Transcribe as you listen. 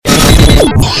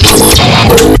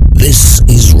This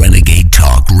is Renegade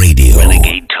Talk Radio.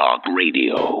 Renegade Talk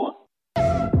Radio.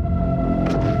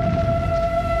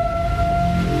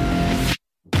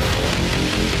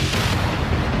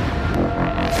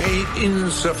 Paid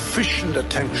insufficient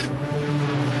attention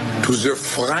to the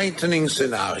frightening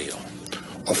scenario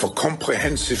of a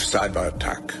comprehensive cyber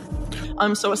attack.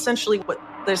 So essentially what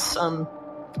this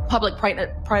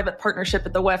public-private partnership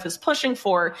that the WEF is pushing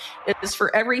for is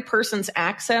for every person's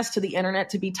access to the internet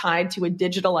to be tied to a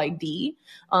digital ID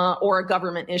or a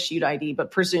government-issued ID, but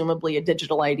presumably a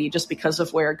digital ID just because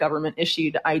of where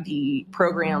government-issued ID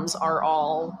programs are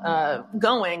all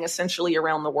going essentially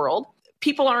around the world.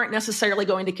 People aren't necessarily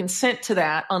going to consent to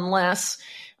that unless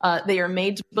they are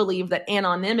made to believe that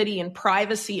anonymity and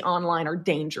privacy online are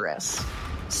dangerous.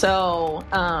 So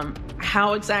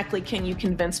how exactly can you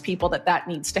convince people that that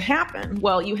needs to happen?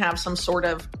 Well, you have some sort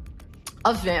of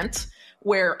event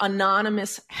where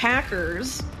anonymous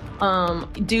hackers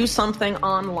do something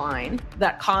online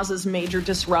that causes major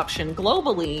disruption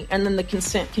globally, and then the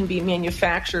consent can be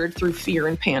manufactured through fear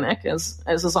and panic, as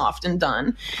is often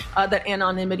done, that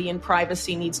anonymity and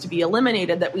privacy needs to be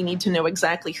eliminated, that we need to know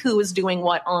exactly who is doing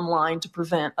what online to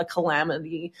prevent a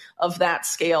calamity of that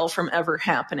scale from ever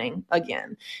happening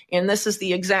again. And this is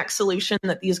the exact solution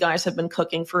that these guys have been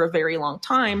cooking for a very long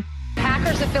time.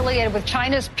 Hackers affiliated with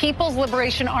China's People's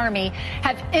Liberation Army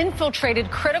have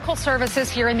infiltrated critical services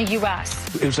here in the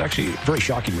U.S. It was actually a very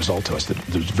shocking result to us that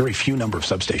there's a very few number of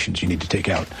substations you need to take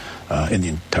out in the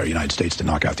entire United States to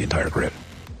knock out the entire grid.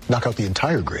 Knock out the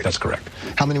entire grid? That's correct.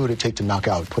 How many would it take to knock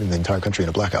out, putting the entire country in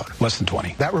a blackout? Less than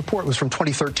 20. That report was from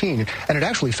 2013, and it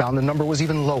actually found the number was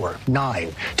even lower,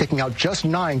 9. Taking out just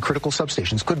 9 critical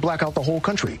substations could black out the whole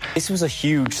country. This was a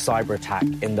huge cyber attack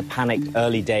in the panicked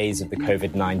early days of the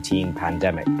COVID-19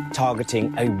 pandemic, targeting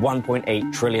a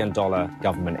 $1.8 trillion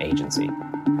government agency.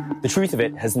 The truth of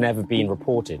it has never been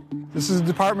reported. This is the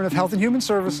Department of Health and Human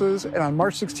Services, and on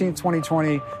March 16,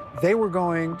 2020, they were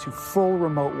going to full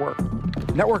remote work.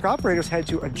 Network operators had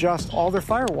to adjust all their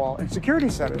firewall and security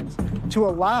settings to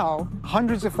allow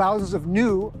hundreds of thousands of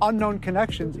new unknown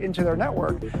connections into their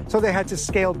network. So they had to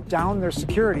scale down their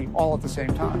security all at the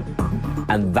same time.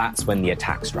 And that's when the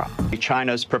attack struck.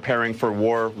 China's preparing for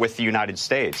war with the United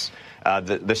States.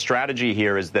 The strategy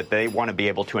here is that they want to be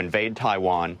able to invade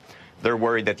Taiwan. They're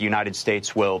worried that the United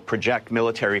States will project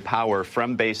military power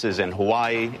from bases in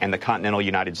Hawaii and the continental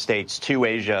United States to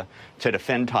Asia to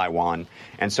defend Taiwan.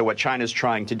 And so what China's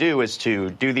trying to do is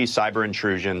to do these cyber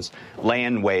intrusions, lay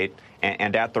in wait,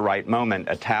 and at the right moment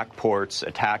attack ports,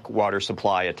 attack water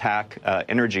supply, attack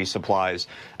energy supplies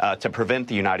to prevent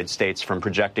the United States from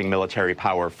projecting military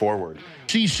power forward.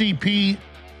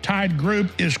 CCP-tied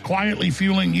group is quietly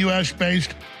fueling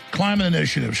U.S.-based climate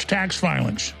initiatives, tax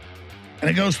filings. And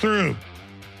it goes through.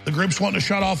 The group's wanting to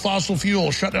shut off fossil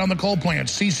fuels, shut down the coal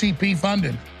plants, CCP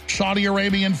funded, Saudi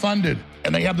Arabian funded.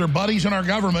 And they have their buddies in our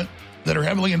government that are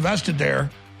heavily invested there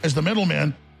as the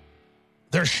middlemen.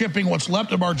 They're shipping what's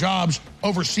left of our jobs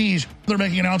overseas. They're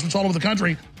making announcements all over the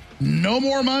country. No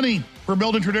more money for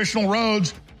building traditional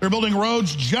roads. They're building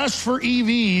roads just for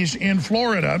EVs in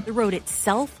Florida. The road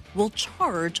itself will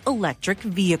charge electric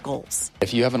vehicles.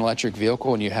 If you have an electric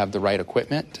vehicle and you have the right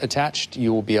equipment attached,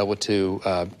 you will be able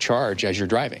to charge as you're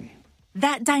driving.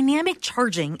 That dynamic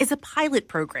charging is a pilot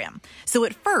program. So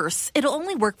at first, it'll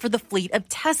only work for the fleet of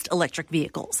test electric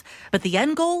vehicles. But the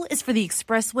end goal is for the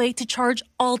expressway to charge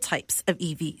all types of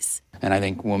EVs. And I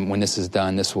think when this is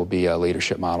done, this will be a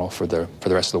leadership model for the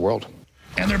rest of the world.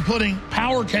 And they're putting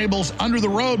power cables under the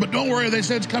road, but don't worry, they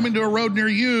said it's coming to a road near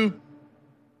you.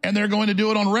 And they're going to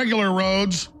do it on regular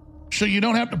roads, so you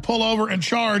don't have to pull over and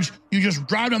charge. You just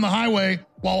drive down the highway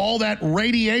while all that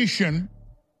radiation,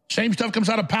 same stuff comes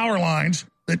out of power lines,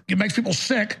 that it makes people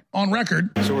sick on record.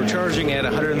 So we're charging at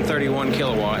 131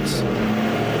 kilowatts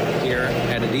here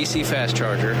at a DC fast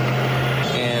charger.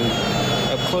 And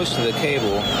up close to the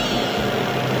cable,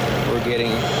 we're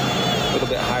getting a little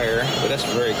bit higher, but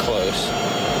that's very close,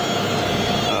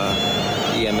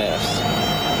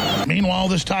 EMFs. Meanwhile,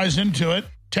 this ties into it.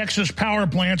 Texas power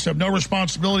plants have no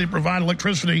responsibility to provide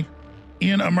electricity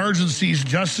in emergencies.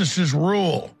 Justices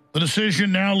rule. The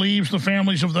decision now leaves the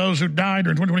families of those who died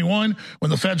during 2021 when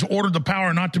the feds ordered the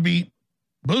power not to be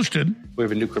boosted. We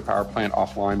have a nuclear power plant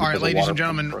offline. All right, ladies and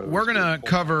gentlemen, we're going to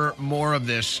cover more of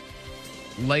this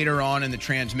later on in the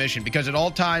transmission because it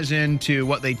all ties into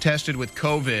what they tested with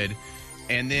COVID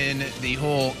and then the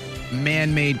whole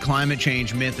man-made climate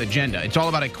change myth agenda. It's all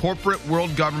about a corporate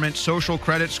world government social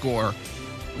credit score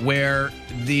where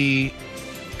the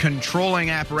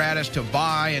controlling apparatus to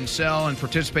buy and sell and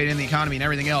participate in the economy and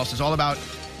everything else is all about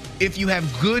if you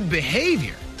have good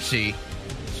behavior, see,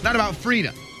 It's not about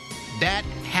freedom. That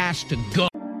has to go.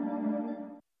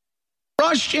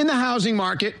 Crushed in the housing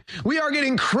market. We are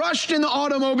getting crushed in the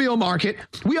automobile market.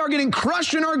 We are getting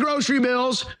crushed in our grocery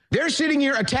bills. They're sitting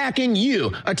here attacking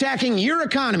you, attacking your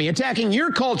economy, attacking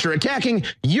your culture, attacking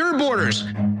your borders.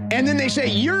 And then they say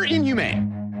you're inhumane.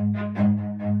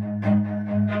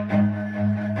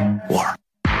 War.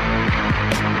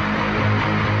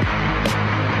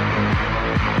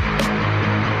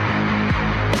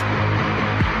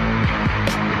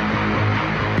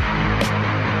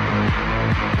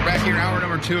 Back here, hour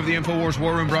number 2 of the InfoWars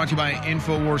War Room, brought to you by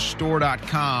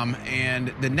InfoWarsStore.com.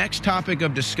 And the next topic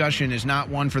of discussion is not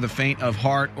one for the faint of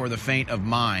heart or the faint of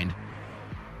mind.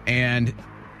 And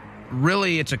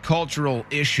really, it's a cultural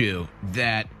issue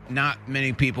that not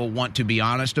many people want to be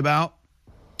honest about.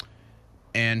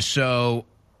 And so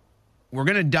we're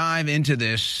going to dive into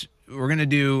this. We're going to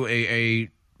do a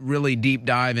really deep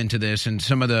dive into this and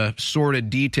some of the sordid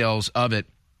details of it.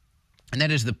 And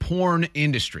that is the porn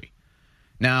industry.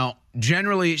 Now,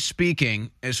 generally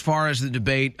speaking, as far as the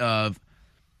debate of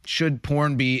should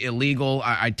porn be illegal,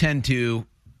 I tend to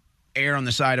err on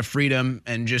the side of freedom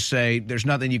and just say there's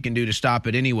nothing you can do to stop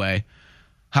it anyway.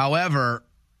 However,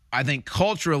 I think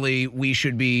culturally we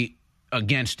should be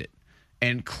against it.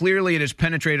 And clearly it has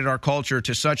penetrated our culture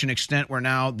to such an extent where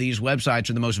now these websites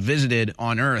are the most visited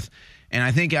on earth. And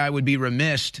I think I would be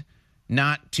remiss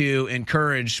not to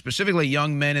encourage specifically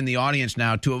young men in the audience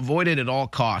now to avoid it at all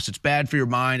costs. It's bad for your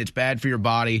mind. It's bad for your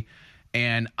body.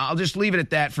 And I'll just leave it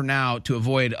at that for now to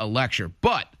avoid a lecture.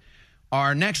 But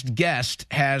our next guest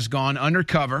has gone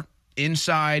undercover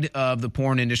inside of the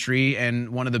porn industry and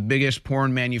one of the biggest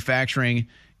porn manufacturing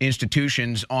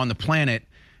institutions on the planet,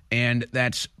 and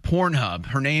that's Pornhub.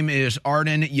 Her name is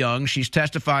Arden Young. She's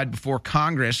testified before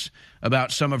Congress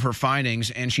about some of her findings,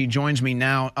 and she joins me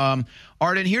now.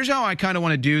 Arden, here's how I kind of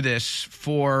want to do this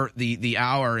for the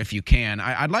hour, if you can.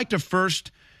 I'd like to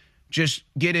first just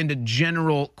get into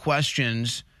general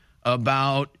questions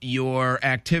about your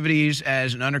activities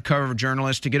as an undercover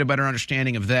journalist to get a better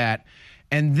understanding of that.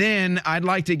 And then I'd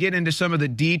like to get into some of the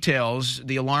details,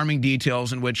 the alarming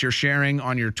details in which you're sharing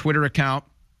on your Twitter account,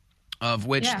 of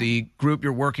which the group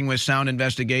you're working with, Sound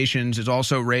Investigations, is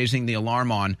also raising the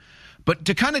alarm on. But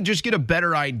to kind of just get a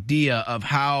better idea of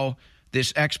how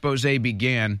this expose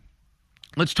began,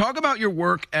 let's talk about your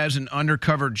work as an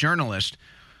undercover journalist.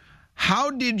 How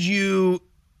did you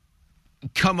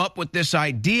come up with this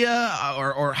idea,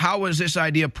 or how was this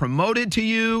idea promoted to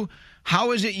you?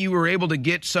 How is it you were able to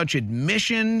get such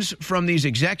admissions from these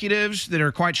executives that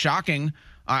are quite shocking?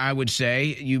 I would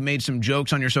say you made some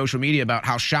jokes on your social media about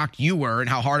how shocked you were and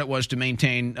how hard it was to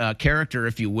maintain character,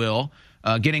 if you will,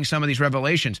 getting some of these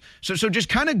revelations. So just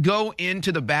kind of go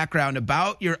into the background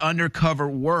about your undercover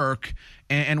work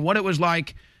and what it was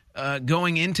like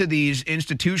going into these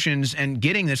institutions and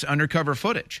getting this undercover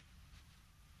footage.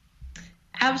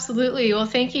 Absolutely. Well,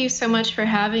 thank you so much for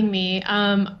having me.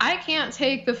 I can't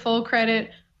take the full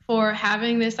credit for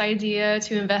having this idea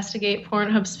to investigate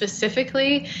Pornhub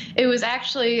specifically. It was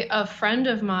actually a friend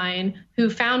of mine who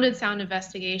founded Sound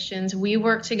Investigations. We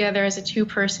worked together as a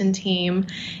 2-person team,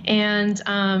 and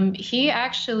he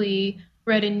actually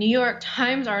read a New York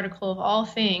Times article, of all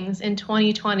things, in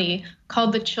 2020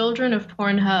 called "The Children of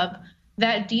Pornhub"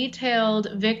 that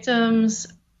detailed victims'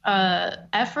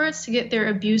 efforts to get their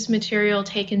abuse material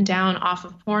taken down off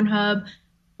of Pornhub.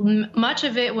 Much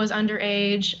of it was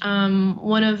underage.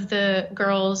 One of the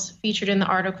girls featured in the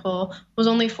article was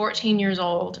only 14 years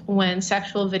old when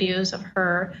sexual videos of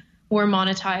her were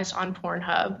monetized on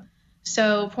Pornhub.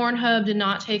 So Pornhub did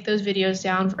not take those videos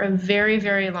down for a very,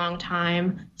 very long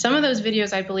time. Some of those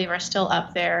videos, I believe, are still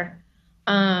up there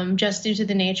just due to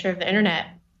the nature of the internet.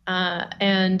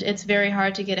 And it's very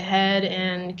hard to get ahead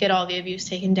and get all the abuse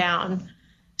taken down.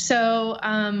 So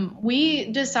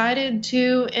we decided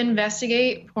to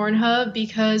investigate Pornhub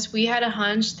because we had a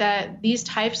hunch that these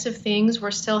types of things were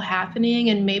still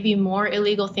happening and maybe more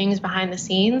illegal things behind the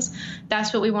scenes.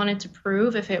 That's what we wanted to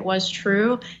prove if it was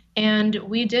true. And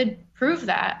we did prove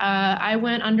that. I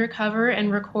went undercover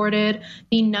and recorded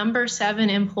the number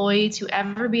 7 employee to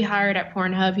ever be hired at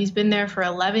Pornhub. He's been there for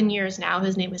 11 years now.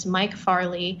 His name is Mike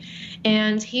Farley.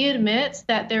 And he admits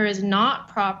that there is not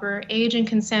proper age and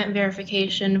consent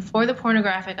verification for the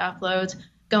pornographic uploads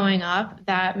going up,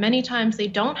 that many times they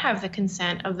don't have the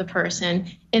consent of the person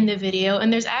in the video.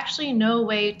 And there's actually no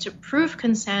way to prove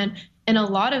consent in a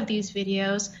lot of these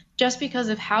videos just because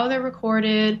of how they're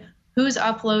recorded, who's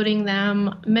uploading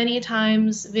them. Many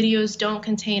times videos don't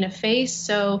contain a face,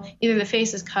 so either the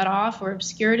face is cut off or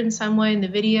obscured in some way in the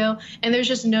video, and there's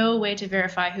just no way to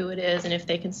verify who it is and if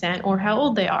they consent or how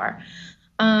old they are.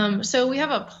 So we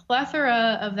have a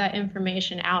plethora of that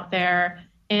information out there.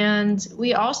 And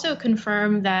we also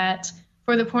confirm that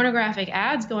for the pornographic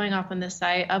ads going up on the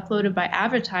site uploaded by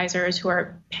advertisers who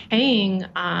are paying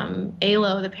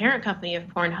ALO, the parent company of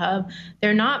Pornhub,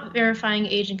 they're not verifying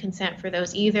age and consent for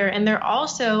those either. And they're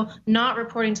also not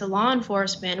reporting to law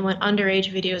enforcement when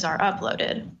underage videos are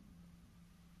uploaded.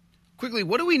 Quickly,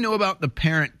 what do we know about the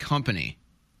parent company?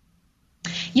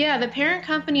 Yeah, the parent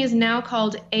company is now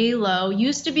called ALO,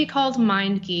 used to be called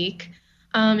MindGeek.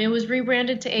 It was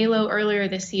rebranded to ALO earlier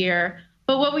this year.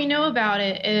 But what we know about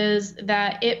it is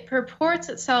that it purports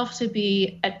itself to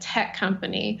be a tech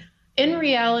company. In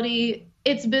reality,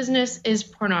 its business is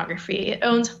pornography. It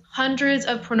owns hundreds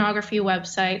of pornography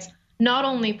websites, not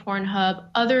only Pornhub,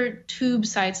 other tube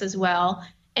sites as well,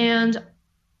 and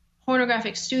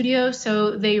pornographic studios.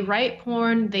 So they write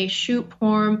porn, they shoot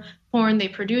porn, they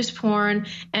produce porn,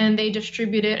 and they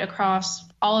distribute it across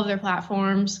all of their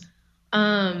platforms.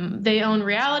 They own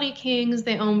Reality Kings,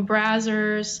 they own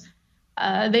Brazzers,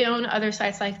 they own other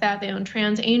sites like that. They own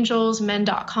Trans Angels,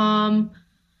 Men.com,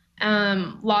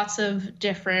 lots of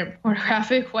different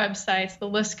pornographic websites. The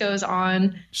list goes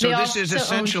on. So this is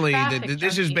essentially,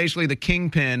 this is basically the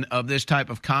kingpin of this type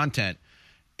of content.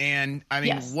 And I mean,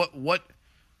 yes. what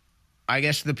I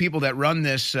guess the people that run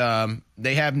this,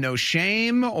 they have no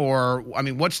shame, or, I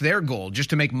mean, what's their goal? Just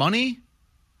to make money?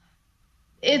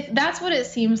 That's what it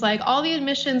seems like. All the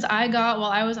admissions I got while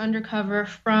I was undercover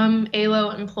from ALO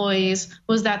employees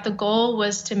was that the goal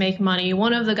was to make money.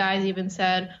 One of the guys even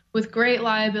said, with great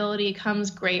liability comes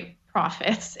great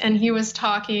profits. And he was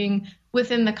talking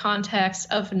within the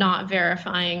context of not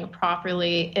verifying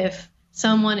properly if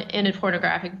someone in a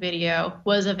pornographic video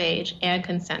was of age and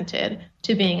consented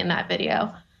to being in that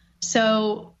video.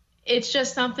 So it's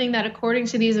just something that, according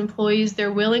to these employees,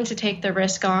 they're willing to take the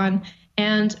risk on.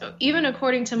 And even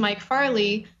according to Mike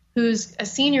Farley, who's a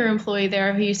senior employee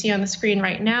there, who you see on the screen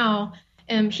right now,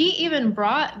 he even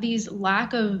brought these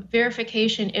lack of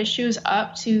verification issues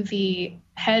up to the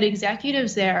head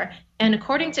executives there. And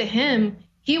according to him,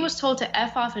 he was told to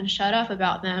F off and shut up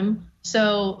about them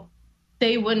so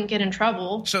they wouldn't get in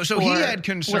trouble. So he had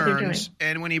concerns,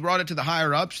 and when he brought it to the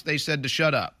higher-ups, they said to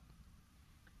shut up.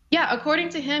 Yeah, according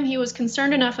to him, he was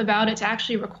concerned enough about it to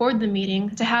actually record the meeting,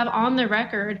 to have on the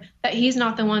record that he's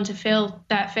not the one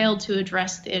that failed to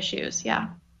address the issues. Yeah.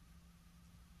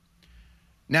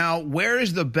 Now, where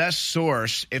is the best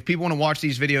source if people want to watch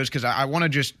these videos? Because I want to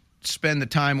just spend the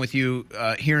time with you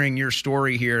hearing your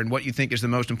story here and what you think is the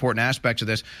most important aspects of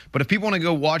this. But if people want to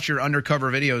go watch your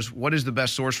undercover videos, what is the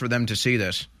best source for them to see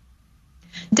this?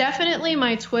 Definitely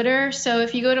my Twitter. So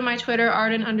if you go to my Twitter,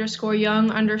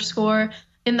 Arden_Young_,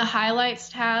 in the highlights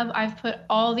tab, I've put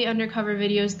all the undercover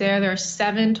videos there. There are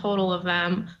 7 total of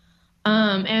them.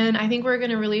 And I think we're going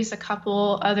to release a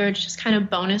couple other just kind of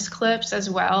bonus clips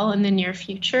as well in the near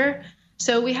future.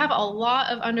 So we have a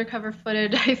lot of undercover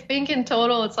footage. I think in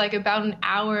total it's like about an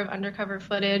hour of undercover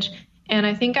footage. And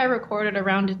I think I recorded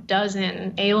around a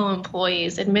dozen ALO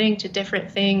employees admitting to different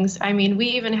things. I mean, we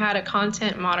even had a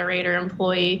content moderator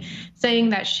employee saying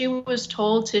that she was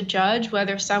told to judge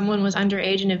whether someone was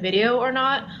underage in a video or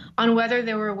not on whether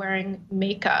they were wearing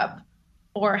makeup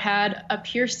or had a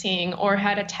piercing or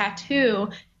had a tattoo.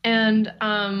 And,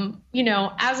 you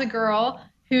know, as a girl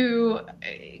who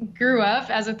grew up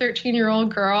as a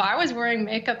 13-year-old girl, I was wearing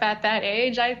makeup at that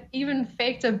age. I even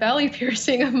faked a belly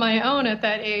piercing of my own at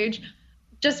that age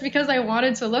just because I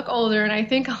wanted to look older. And I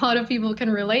think a lot of people can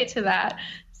relate to that.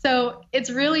 So it's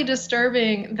really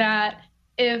disturbing that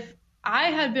if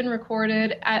I had been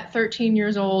recorded at 13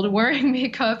 years old wearing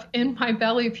makeup in my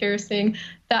belly piercing,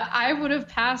 that I would have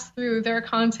passed through their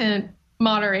content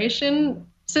moderation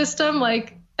system.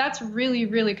 Like, that's really,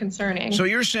 really concerning. So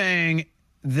you're saying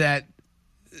that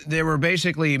there were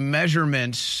basically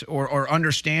measurements or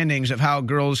understandings of how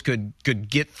girls could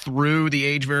get through the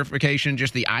age verification,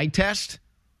 just the eye test?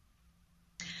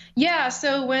 Yeah,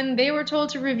 so when they were told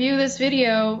to review a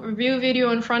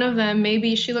video in front of them,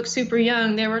 maybe she looked super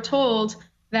young, they were told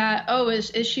that, oh,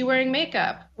 is she wearing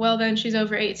makeup? Well, then she's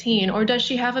over 18. Or does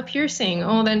she have a piercing?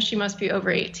 Oh, then she must be over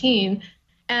 18.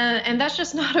 And that's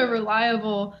just not a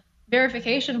reliable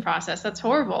verification process. That's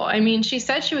horrible. I mean, she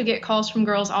said she would get calls from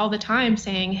girls all the time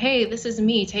saying, hey, this is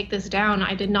me, take this down.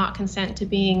 I did not consent to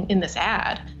being in this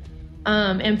ad.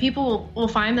 And people will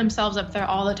find themselves up there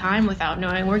all the time without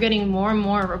knowing. We're getting more and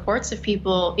more reports of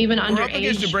people, even underage girls. We're up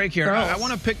against a break here. I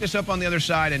want to pick this up on the other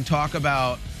side and talk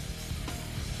about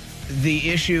the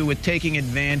issue with taking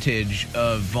advantage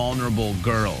of vulnerable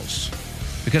girls,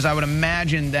 because I would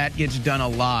imagine that gets done a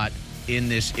lot in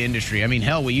this industry. I mean,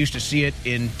 hell, we used to see it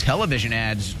in television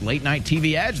ads, late-night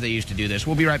TV ads. They used to do this.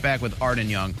 We'll be right back with Arden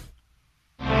Young.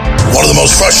 One of the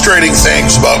most frustrating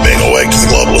things about being awake to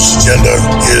the globalist agenda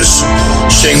is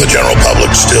seeing the general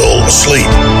public still asleep.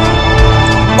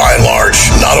 By and large,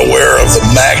 not aware of the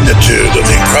magnitude of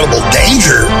the incredible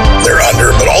danger they're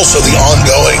under, but also the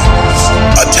ongoing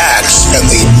attacks and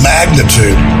the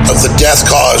magnitude of the death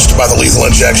caused by the lethal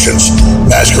injections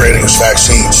masquerading as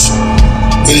vaccines.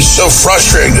 It is so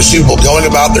frustrating to see people going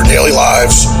about their daily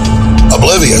lives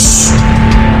oblivious.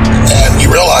 And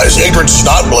you realize ignorance is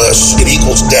not bliss, it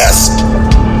equals death.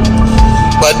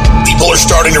 But people are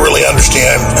starting to really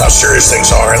understand how serious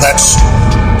things are, and that's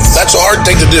a hard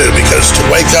thing to do, because to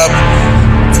wake up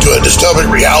to a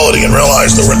dystopic reality and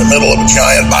realize that we're in the middle of a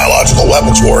giant biological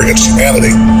weapons war against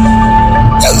humanity,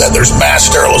 and that there's mass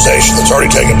sterilization that's already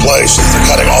taken place, and they're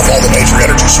cutting off all the major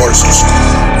energy sources,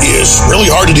 is really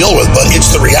hard to deal with, but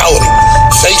it's the reality.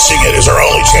 Facing it is our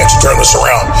only chance to turn this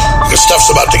around, because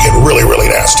stuff's about to get really, really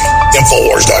nasty.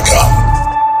 Infowars.com.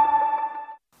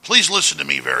 Please listen to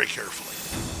me very carefully.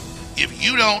 If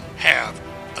you don't have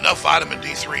enough vitamin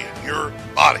D3 in your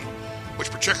body,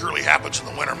 which particularly happens in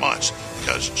the winter months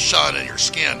because sun and your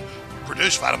skin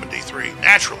produce vitamin D3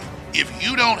 naturally, if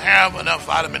you don't have enough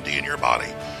vitamin D in your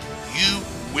body, you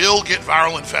will get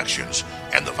viral infections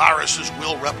and the viruses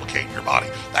will replicate in your body.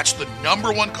 That's the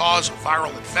number one cause of viral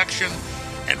infection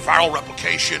and viral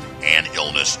replication and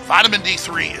illness. Vitamin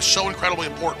D3 is so incredibly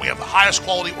important. We have the highest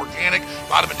quality organic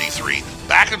vitamin D3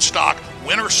 back in stock,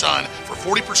 winter sun, for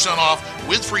 40% off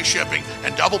with free shipping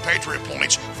and double Patriot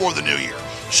points for the new year.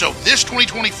 So this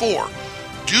 2024,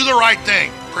 do the right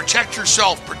thing. Protect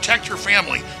yourself, protect your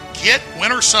family. Get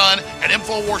Winter Sun at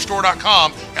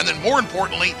InfoWarsStore.com, and then more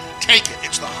importantly, take it.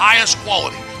 It's the highest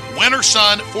quality. Winter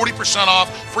Sun, 40%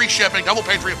 off, free shipping, double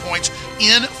Patriot points,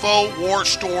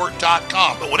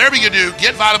 InfoWarsStore.com. But whatever you do,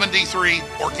 get vitamin D3,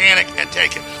 organic, and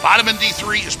take it. Vitamin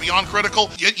D3 is beyond critical.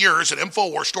 Get yours at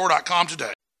InfoWarsStore.com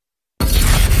today.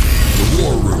 The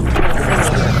War Room.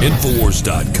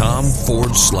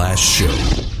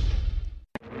 Infowars.com/show.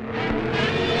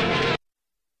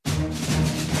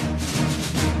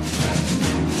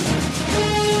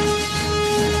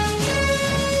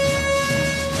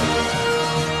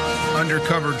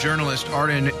 Undercover journalist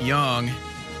Arden Young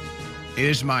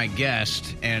is my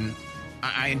guest, and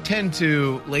I intend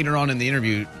to, later on in the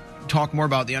interview, talk more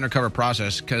about the undercover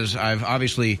process, because I've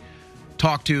obviously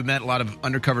met a lot of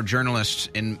undercover journalists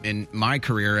in my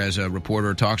career as a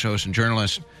reporter, talk show host, and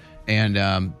journalist. And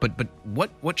but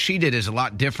what she did is a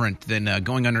lot different than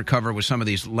going undercover with some of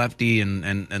these lefty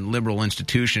and liberal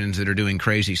institutions that are doing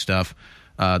crazy stuff.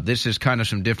 This is kind of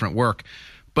some different work.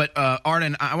 But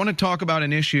Arden, I want to talk about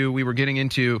an issue we were getting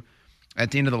into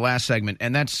at the end of the last segment,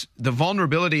 and that's the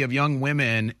vulnerability of young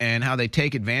women and how they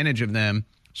take advantage of them,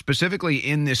 specifically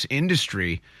in this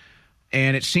industry.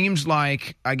 And it seems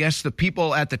like, I guess, the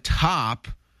people at the top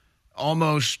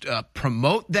almost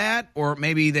promote that, or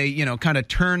maybe they, kind of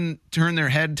turn their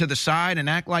head to the side and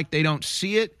act like they don't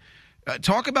see it.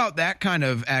 Talk about that kind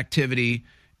of activity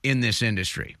in this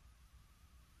industry.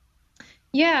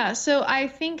 Yeah, so I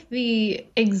think the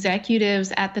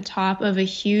executives at the top of a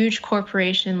huge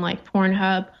corporation like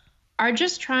Pornhub are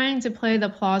just trying to play the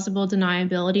plausible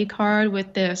deniability card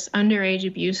with this underage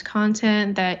abuse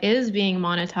content that is being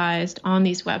monetized on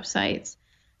these websites.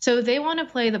 So they want to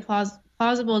play the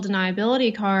plausible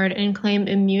deniability card and claim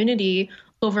immunity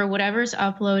over whatever's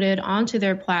uploaded onto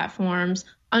their platforms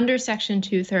under Section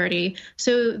 230.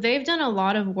 So they've done a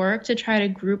lot of work to try to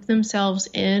group themselves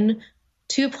in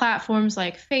to platforms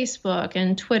like Facebook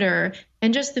and Twitter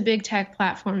and just the big tech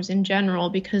platforms in general,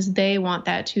 because they want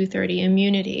that 230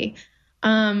 immunity.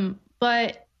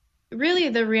 But really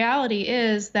the reality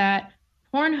is that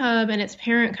Pornhub and its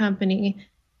parent company,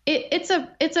 it's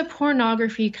a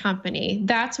pornography company.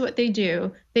 That's what they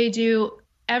do. They do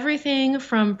everything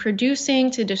from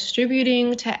producing to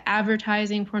distributing to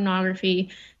advertising pornography.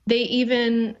 They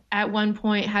even at one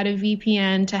point had a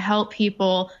VPN to help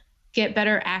people get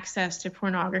better access to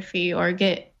pornography or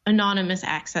get anonymous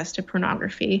access to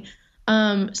pornography.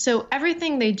 So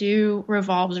everything they do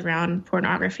revolves around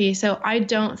pornography. So I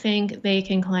don't think they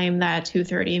can claim that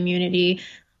 230 immunity.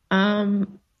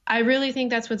 I really think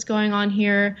that's what's going on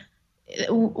here.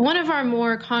 One of our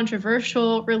more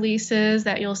controversial releases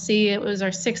that you'll see, it was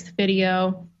our 6th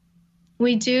video.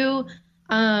 We do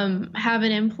have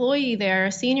an employee there,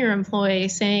 a senior employee,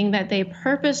 saying that they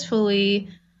purposefully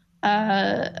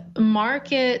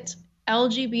market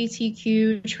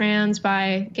LGBTQ, trans,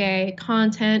 bi, gay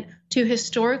content to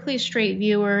historically straight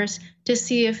viewers to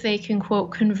see if they can,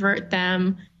 quote, convert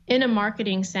them in a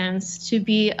marketing sense, to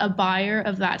be a buyer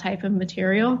of that type of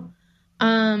material.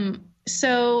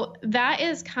 So that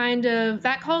is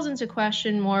that calls into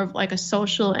question more of like a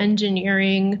social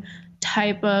engineering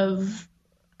type of,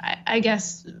 I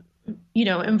guess,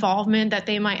 involvement that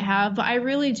they might have. But I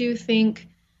really do think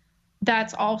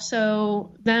that's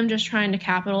also them just trying to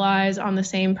capitalize on the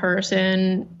same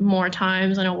person more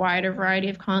times on a wider variety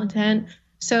of content.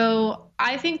 So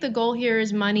I think the goal here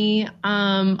is money.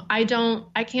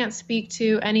 I can't speak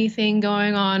to anything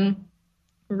going on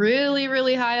really,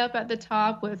 really high up at the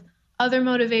top with other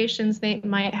motivations they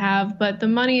might have, but the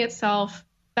money itself,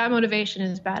 that motivation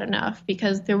is bad enough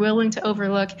because they're willing to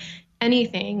overlook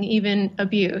anything, even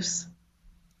abuse.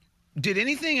 Did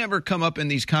anything ever come up in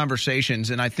these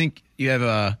conversations? And I think you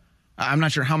have I'm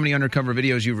not sure how many undercover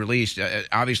videos you've released.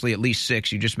 Obviously, at least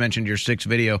 6. You just mentioned your 6th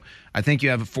video. I think you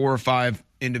have 4 or 5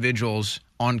 individuals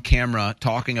on camera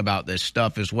talking about this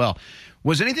stuff as well.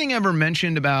 Was anything ever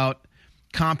mentioned about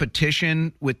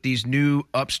competition with these new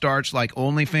upstarts like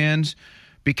OnlyFans?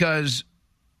 Because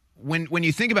when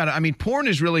you think about it, I mean, porn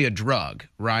is really a drug,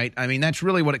 right? I mean, that's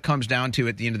really what it comes down to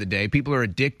at the end of the day. People are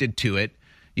addicted to it.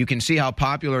 You can see how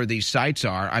popular these sites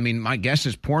are. I mean, my guess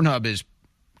is Pornhub is,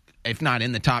 if not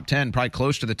in the top 10, probably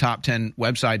close to the top 10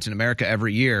 websites in America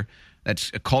every year.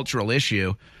 That's a cultural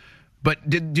issue. But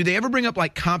do they ever bring up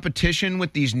like competition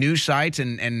with these new sites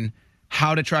and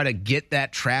how to try to get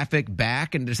that traffic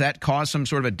back? And does that cause some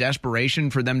sort of a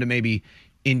desperation for them to maybe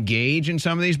engage in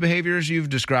some of these behaviors you've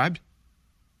described?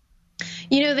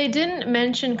 They didn't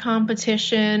mention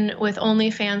competition with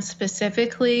OnlyFans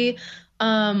specifically.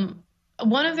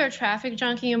 One of their traffic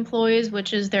junkie employees,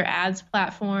 which is their ads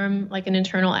platform, like an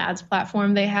internal ads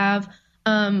platform they have,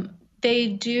 they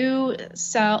do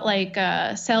sell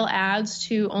ads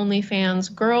to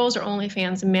OnlyFans girls or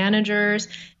OnlyFans managers.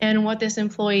 And what this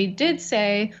employee did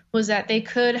say was that they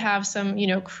could have some,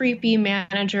 creepy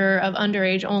manager of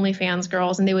underage OnlyFans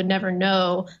girls, and they would never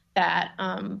know that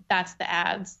that's the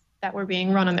ads that were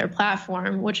being run on their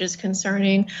platform, which is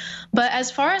concerning. But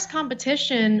as far as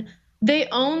competition, they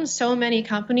own so many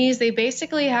companies. They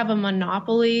basically have a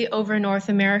monopoly over North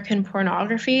American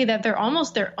pornography that they're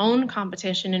almost their own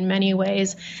competition in many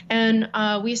ways. And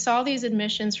we saw these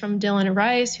admissions from Dylan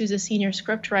Rice, who's a senior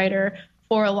scriptwriter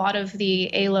for a lot of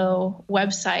the ALO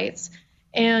websites.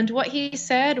 And what he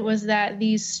said was that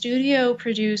these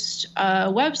studio-produced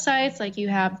websites, like you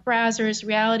have Brazzers,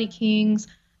 Reality Kings,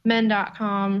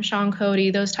 Men.com, Sean Cody,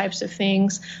 those types of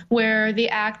things, where the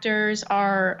actors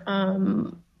are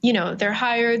they're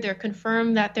hired, they're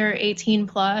confirmed that they're 18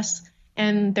 plus,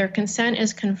 and their consent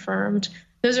is confirmed.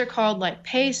 Those are called like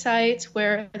pay sites,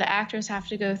 where the actors have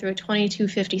to go through a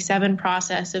 2257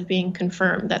 process of being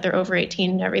confirmed that they're over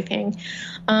 18 and everything.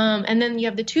 And then you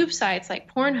have the tube sites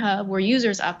like Pornhub, where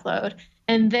users upload,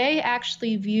 and they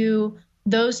actually view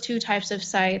those two types of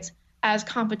sites as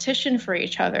competition for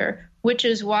each other, which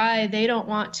is why they don't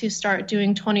want to start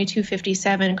doing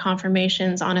 2257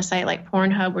 confirmations on a site like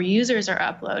Pornhub where users are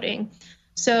uploading.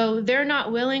 So they're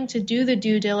not willing to do the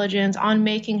due diligence on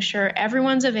making sure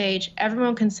everyone's of age,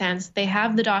 everyone consents, they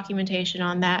have the documentation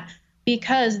on that,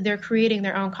 because they're creating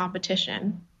their own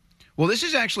competition. Well, this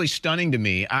is actually stunning to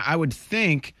me. I would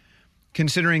think,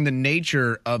 considering the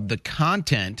nature of the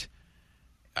content,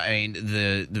 I mean,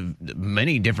 the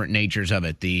many different natures of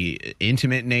it, the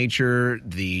intimate nature,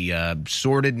 the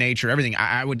sordid nature, everything.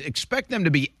 I would expect them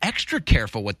to be extra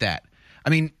careful with that. I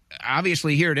mean,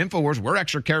 obviously here at InfoWars, we're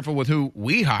extra careful with who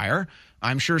we hire.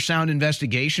 I'm sure Sound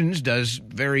Investigations does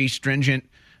very stringent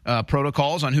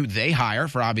protocols on who they hire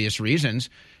for obvious reasons.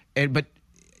 But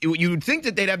you would think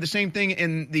that they'd have the same thing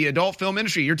in the adult film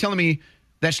industry. You're telling me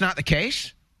that's not the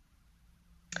case?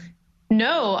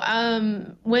 No.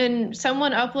 When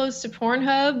someone uploads to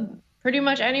Pornhub, pretty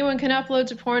much anyone can upload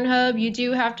to Pornhub. You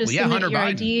do have to submit Hunter your Biden.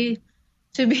 ID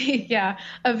to be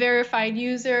a verified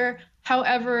user.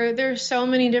 However, there's so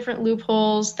many different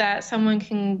loopholes that someone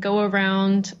can go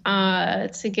around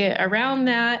to get around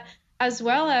that, as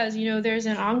well as, there's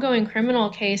an ongoing criminal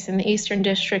case in the Eastern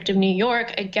District of New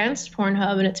York against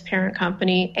Pornhub and its parent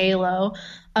company, ALO,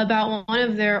 about one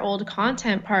of their old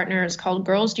content partners called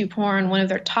Girls Do Porn, one of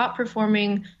their top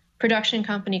performing production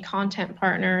company content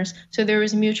partners. So there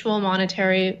was mutual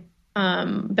monetary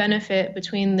benefit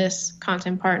between this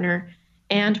content partner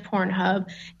and Pornhub.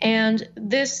 And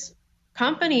this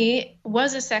company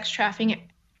was a sex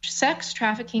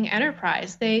trafficking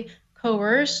enterprise. They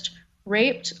coerced,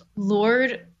 raped,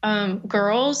 lured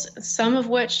girls, some of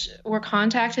which were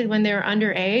contacted when they were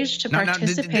underage to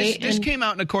participate. This came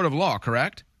out in a court of law,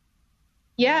 correct?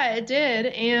 Yeah, it did.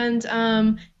 And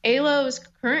ALO is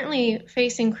currently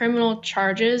facing criminal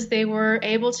charges. They were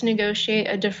able to negotiate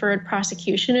a deferred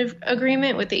prosecution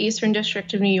agreement with the Eastern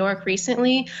District of New York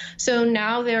recently. So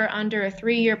now they're under a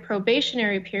 3-year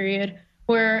probationary period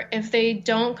where if they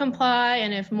don't comply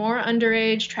and if more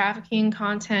underage trafficking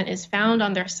content is found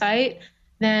on their site,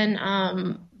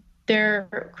 then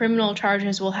their criminal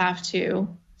charges will have to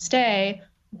stay.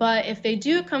 But if they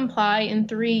do comply in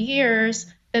 3 years,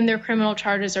 then their criminal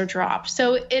charges are dropped.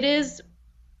 So it is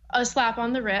a slap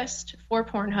on the wrist for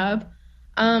Pornhub,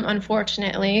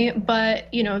 unfortunately.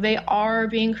 But, you know, they are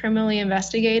being criminally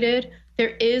investigated. There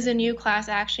is a new class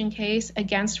action case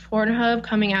against Pornhub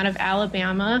coming out of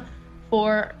Alabama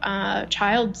for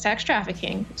child sex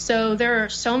trafficking. So there are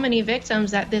so many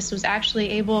victims that this was actually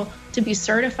able to be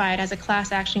certified as a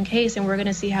class action case, and we're going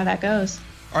to see how that goes.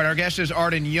 All right, our guest is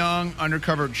Arden Young,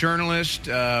 undercover journalist.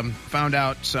 Found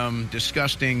out some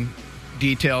disgusting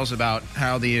details about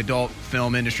how the adult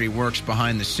film industry works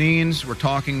behind the scenes. We're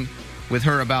talking with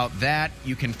her about that.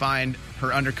 You can find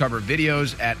her undercover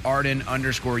videos at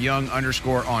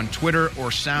Arden_Young_ on Twitter or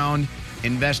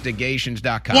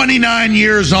soundinvestigations.com. 29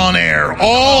 years on air.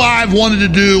 All I've wanted to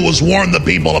do was warn the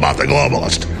people about the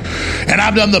globalist. And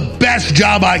I've done the best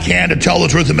job I can to tell the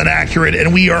truth and been accurate,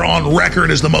 and we are on record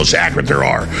as the most accurate there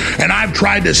are. And I've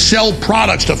tried to sell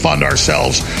products to fund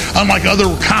ourselves. Unlike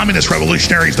other communist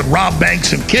revolutionaries that rob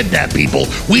banks and kidnap people,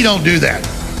 we don't do that.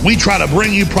 We try to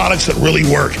bring you products that really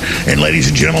work. And ladies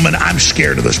and gentlemen, I'm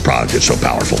scared of this product. It's so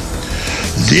powerful.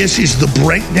 This is the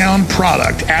breakdown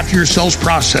product, after your cells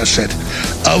process it,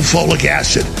 of folic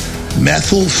acid,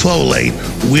 methylfolate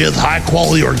with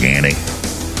high-quality organic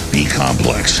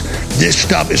B-complex. This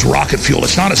stuff is rocket fuel.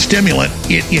 It's not a stimulant.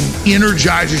 It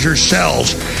energizes your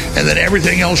cells, and then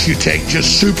everything else you take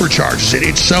just supercharges it.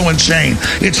 It's so insane.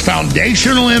 It's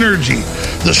foundational energy,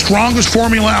 the strongest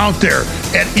formula out there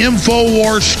at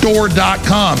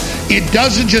InfoWarsStore.com. It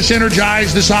doesn't just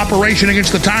energize this operation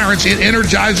against the tyrants. It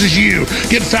energizes you.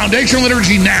 Get foundational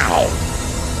energy now.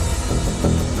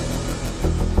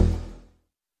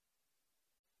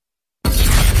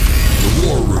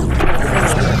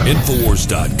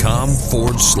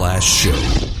 Infowars.com/show.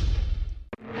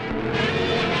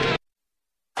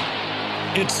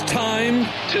 It's time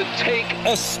to take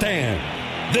a stand.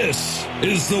 This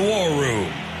is the War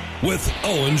Room with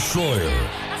Owen Schroyer.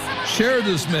 Share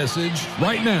this message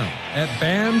right now at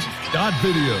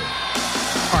band.video.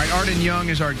 All right, Arden Young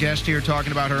is our guest here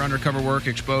talking about her undercover work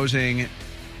exposing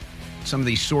some of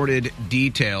the sordid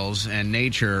details and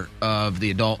nature of the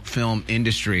adult film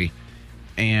industry.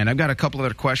 And I've got a couple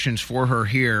other questions for her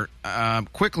here.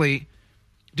 Quickly,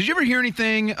 did you ever hear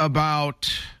anything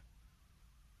about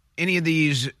any of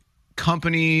these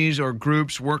companies or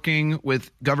groups working with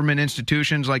government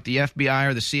institutions like the FBI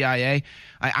or the CIA?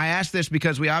 I ask this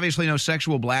because we obviously know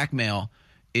sexual blackmail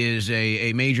is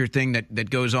a major thing that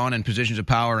goes on in positions of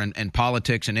power and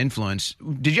politics and influence.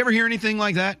 Did you ever hear anything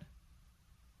like that?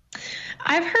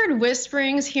 I've heard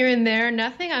whisperings here and there,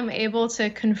 nothing I'm able to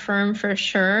confirm for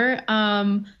sure.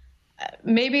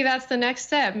 Maybe that's the next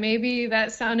step. Maybe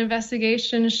that sound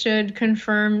investigation should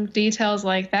confirm details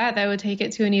like that. That would take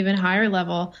it to an even higher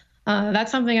level. That's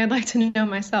something I'd like to know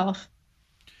myself.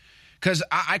 Because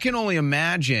I can only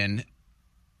imagine,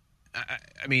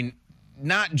 I mean,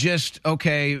 not just,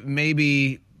 okay,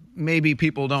 maybe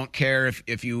people don't care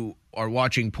if you are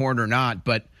watching porn or not,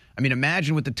 but I mean,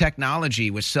 imagine with the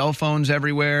technology, with cell phones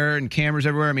everywhere and cameras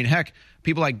everywhere. I mean, heck,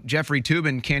 people like Jeffrey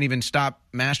Toobin can't even stop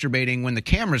masturbating when the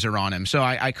cameras are on him. So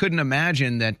I couldn't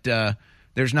imagine that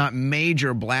there's not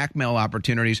major blackmail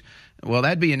opportunities. Well,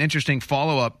 that'd be an interesting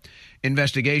follow-up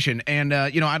investigation. And,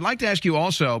 I'd like to ask you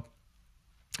also,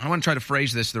 I want to try to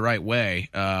phrase this the right way,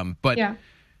 but yeah.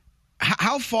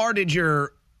 How far did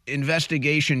your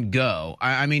investigation go?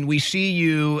 I mean, we see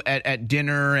you at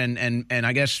dinner and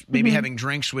I guess maybe having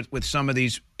drinks with some of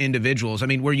these individuals. I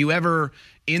mean, were you ever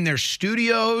in their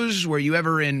studios? Were you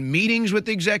ever in meetings with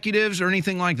executives or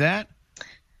anything like that?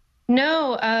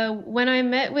 No. When I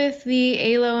met with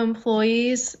the ALO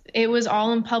employees, it was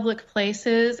all in public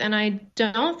places, and I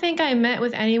don't think I met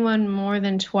with anyone more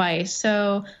than twice.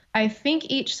 So I think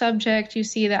each subject you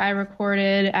see that I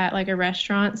recorded at like a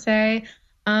restaurant, say,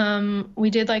 we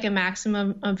did like a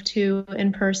maximum of 2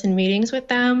 in-person meetings with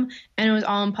them, and it was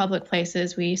all in public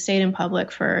places. We stayed in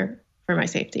public for my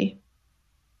safety.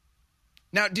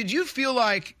 Now, did you feel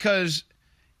like, because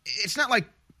it's not like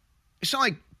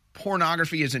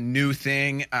pornography is a new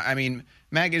thing. I mean,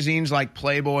 magazines like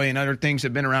Playboy and other things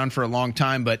have been around for a long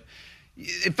time, but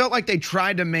it felt like they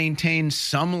tried to maintain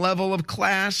some level of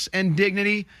class and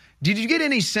dignity. Did you get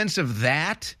any sense of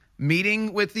that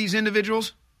meeting with these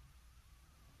individuals?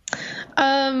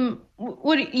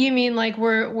 What do you mean? Like,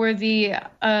 were the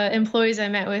employees I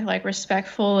met with like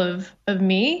respectful of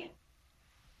me?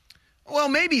 Well,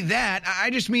 maybe that. I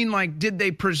just mean, like, did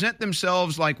they present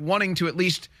themselves like wanting to at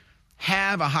least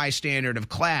have a high standard of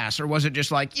class, or was it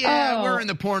just like, we're in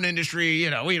the porn industry,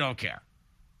 we don't care?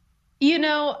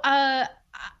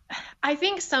 I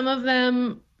think some of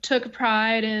them took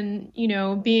pride in,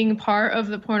 being part of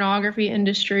the pornography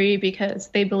industry because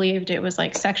they believed it was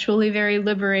like sexually very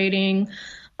liberating.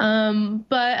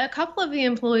 But a couple of the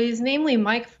employees, namely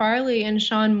Mike Farley and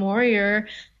Sean Moyer,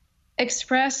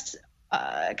 expressed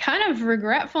kind of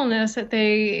regretfulness that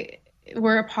they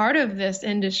were a part of this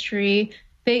industry.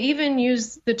 They even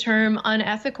used the term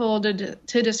unethical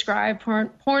to describe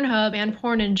Pornhub and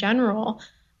porn in general.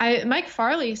 Mike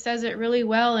Farley says it really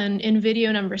well in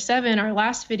video number 7, our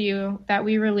last video that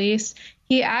we released.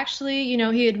 He actually,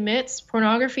 he admits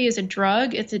pornography is a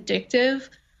drug. It's addictive.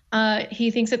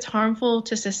 He thinks it's harmful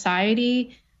to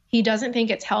society. He doesn't think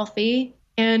it's healthy,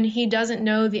 and he doesn't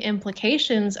know the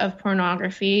implications of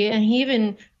pornography. And he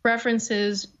even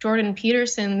references Jordan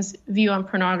Peterson's view on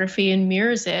pornography and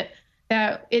mirrors it,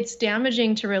 that it's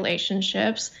damaging to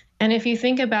relationships. And if you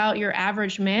think about your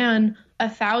average man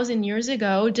 1,000 years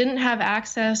ago, didn't have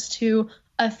access to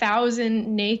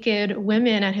 1,000 naked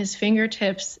women at his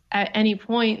fingertips at any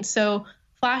point. So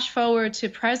flash forward to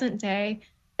present day,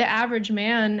 the average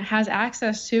man has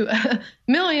access to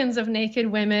millions of naked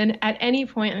women at any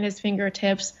point at his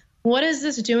fingertips. What is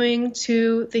this doing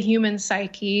to the human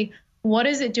psyche? What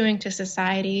is it doing to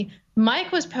society?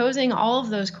 Mike was posing all of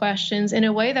those questions in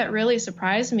a way that really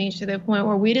surprised me, to the point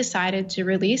where we decided to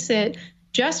release it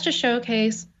just to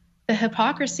showcase the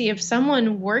hypocrisy of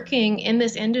someone working in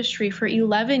this industry for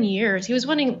 11 years. He was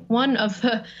one of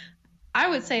the, I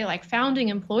would say, like, founding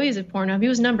employees of Pornhub. He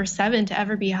was number 7 to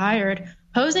ever be hired,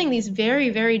 posing these very,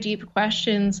 very deep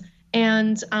questions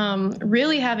and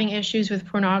really having issues with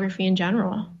pornography in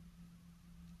general.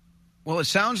 Well, it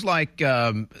sounds like,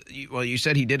 you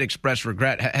said he did express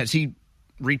regret. Has he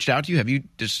reached out to you? Have you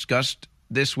discussed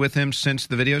this with him since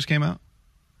the videos came out?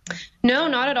 No,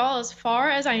 not at all. As far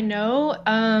as I know,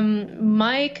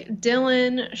 Mike,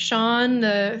 Dylan, Sean,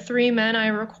 the 3 men I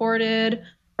recorded,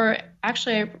 or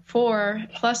actually 4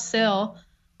 plus Sil,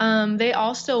 they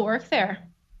all still work there.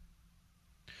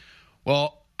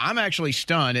 Well, I'm actually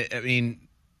stunned. I mean,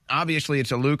 obviously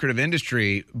it's a lucrative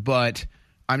industry, but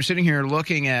I'm sitting here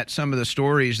looking at some of the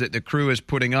stories that the crew is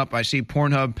putting up. I see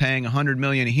Pornhub paying $100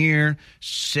 million here,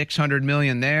 $600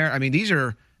 million there. I mean, these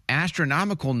are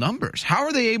astronomical numbers. How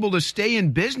are they able to stay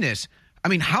in business? I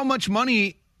mean, how much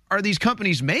money are these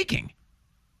companies making?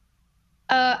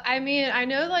 I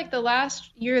know like the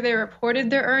last year they reported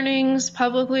their earnings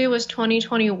publicly was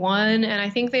 2021, and I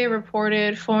think they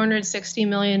reported $460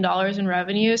 million in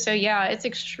revenue. So yeah, it's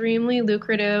extremely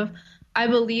lucrative. I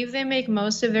believe they make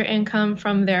most of their income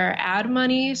from their ad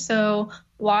money. So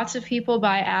lots of people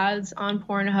buy ads on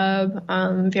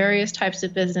Pornhub, various types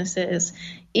of businesses.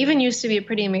 Even used to be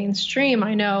pretty mainstream.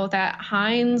 I know that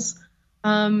Heinz,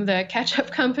 the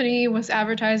ketchup company, was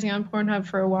advertising on Pornhub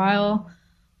for a while.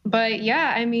 But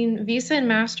yeah, I mean, Visa and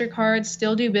MasterCard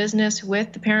still do business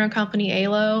with the parent company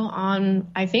ALO on,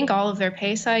 I think, all of their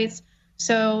pay sites.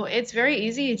 So it's very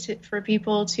easy for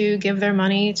people to give their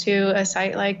money to a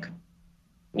site like,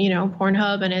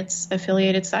 Pornhub and its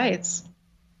affiliated sites.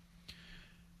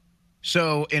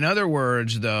 So in other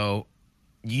words, though,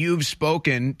 you've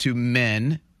spoken to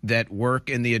men that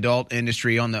work in the adult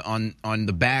industry on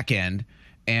the back end,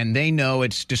 and they know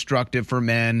it's destructive for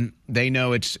men. They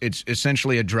know it's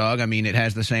essentially a drug. I mean, it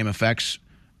has the same effects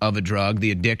of a drug,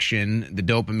 the addiction, the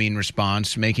dopamine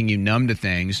response, making you numb to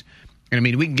things. And I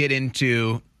mean, we can get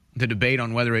into the debate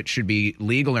on whether it should be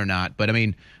legal or not. But I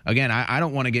mean, again, I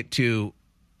don't want to get too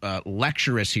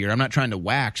lecturous here. I'm not trying to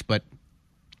wax, but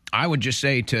I would just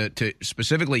say to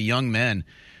specifically young men,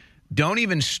 don't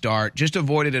even start. Just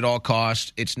avoid it at all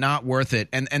costs. It's not worth it.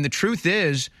 And the truth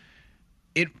is,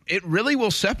 it really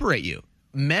will separate you.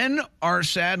 Men are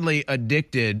sadly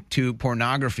addicted to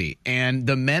pornography, and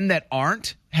the men that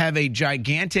aren't have a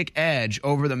gigantic edge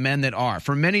over the men that are,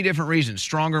 for many different reasons.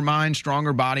 Stronger minds,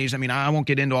 stronger bodies. I mean, I won't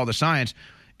get into all the science.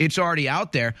 It's already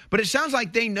out there. But it sounds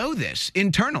like they know this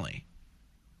internally.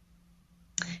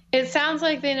 It sounds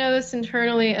like they know this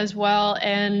internally as well,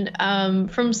 and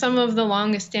from some of the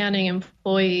longest standing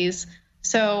employees.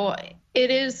 So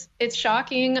it's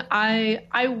shocking.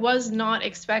 I was not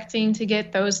expecting to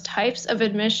get those types of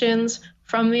admissions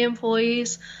from the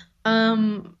employees,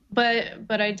 but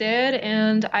I did,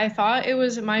 and I thought it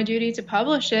was my duty to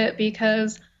publish it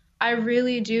because I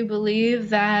really do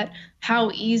believe that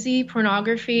how easy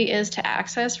pornography is to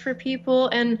access for people,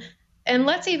 and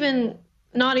let's even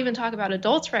not even talk about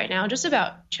adults right now, just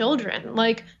about children.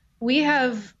 Like, we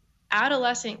have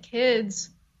adolescent kids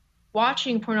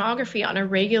watching pornography on a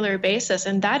regular basis,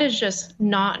 and that is just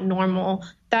not normal.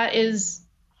 That is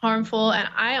harmful, and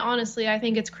I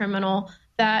think it's criminal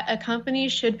that a company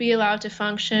should be allowed to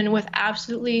function with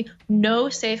absolutely no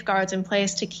safeguards in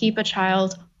place to keep a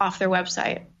child off their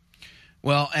website.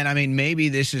 Well, and I mean, maybe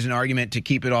this is an argument to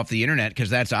keep it off the internet, because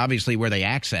that's obviously where they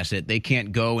access it. They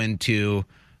can't go into,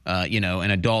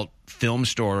 an adult film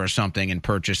store or something and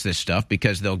purchase this stuff,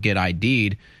 because they'll get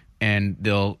ID'd and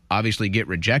they'll obviously get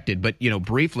rejected. But,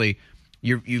 briefly,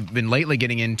 you've been lately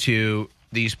getting into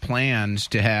these plans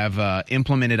to have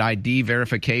implemented ID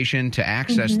verification to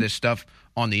access this stuff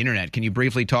on the internet. Can you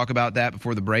briefly talk about that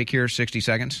before the break here? 60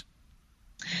 seconds.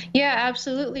 Yeah,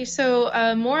 absolutely.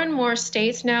 So more and more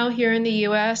states now here in the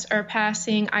U.S. are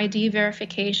passing ID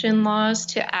verification laws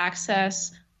to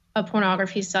access a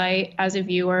pornography site as a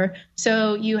viewer.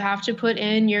 So you have to put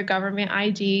in your government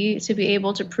ID to be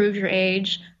able to prove your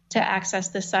age to access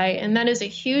the site. And that is a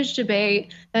huge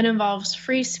debate that involves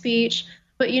free speech.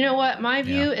 But you know what? My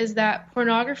view is that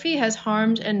pornography has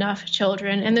harmed enough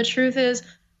children. And the truth is,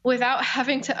 without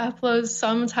having to upload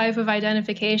some type of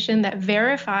identification that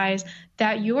verifies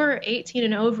that you're 18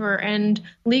 and over and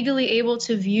legally able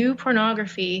to view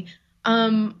pornography,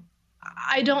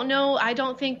 I don't know. I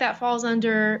don't think that falls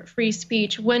under free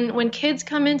speech. When kids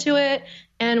come into it,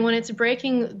 and when it's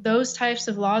breaking those types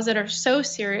of laws that are so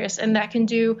serious and that can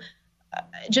do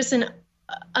just an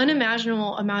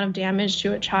unimaginable amount of damage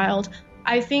to a child,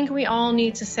 I think we all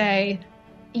need to say,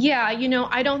 yeah,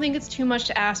 I don't think it's too much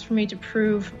to ask for me to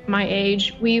prove my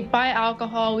age. We buy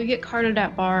alcohol, we get carded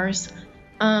at bars.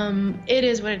 It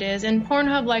is what it is. And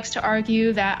Pornhub likes to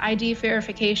argue that ID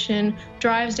verification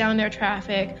drives down their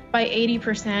traffic by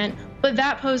 80%. But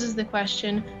that poses the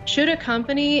question, should a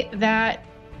company that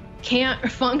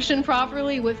can't function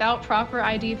properly without proper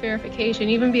ID verification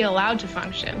even be allowed to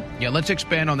function? Yeah, let's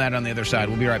expand on that on the other side.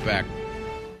 We'll be right back.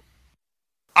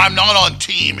 I'm not on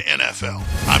Team NFL.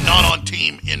 I'm not on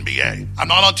Team NBA. I'm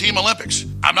not on Team Olympics.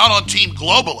 I'm not on Team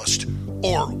Globalist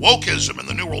or wokeism in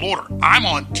the New World Order. I'm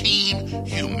on Team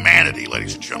Humanity,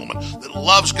 ladies and gentlemen, that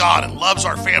loves God and loves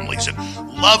our families and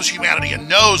loves humanity and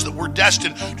knows that we're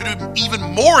destined to do even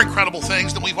more incredible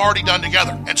things than we've already done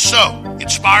together. And so,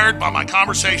 inspired by my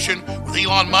conversation with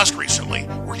Elon Musk recently,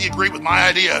 where he agreed with my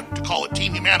idea to call it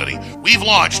Team Humanity, we've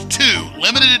launched 2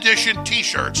 limited edition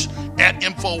t-shirts at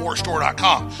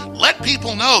InfoWarsStore.com. Let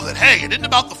people know that, hey, it isn't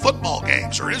about the football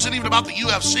games, or it isn't even about the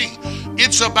UFC.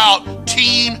 It's about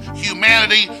Team Humanity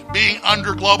being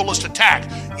under globalist attack.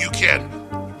 You can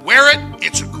wear it.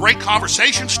 It's a great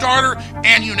conversation starter,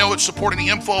 and it's supporting the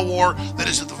InfoWar that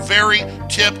is at the very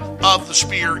tip of the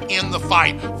spear in the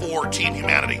fight for Team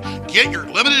Humanity. Get your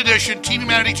limited edition Team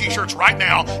Humanity t-shirts right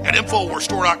now at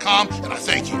InfoWarsStore.com, and I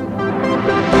thank you.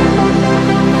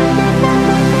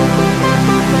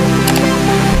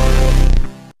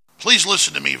 Please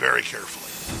listen to me very carefully.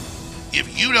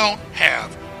 If you don't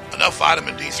have enough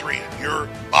vitamin D3 in your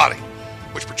body,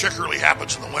 which particularly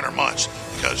happens in the winter months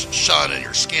because sun and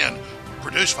your skin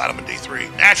produce vitamin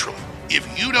D3 naturally,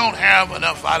 if you don't have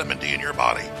enough vitamin D in your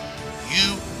body,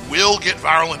 you will get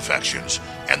viral infections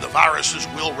and the viruses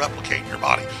will replicate in your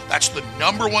body. That's the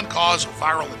number one cause of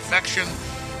viral infection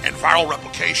and viral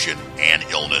replication and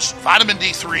illness. Vitamin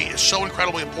D3 is so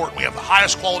incredibly important. We have the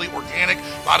highest quality organic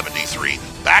vitamin D3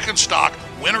 back in stock,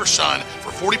 winter sun,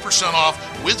 for 40% off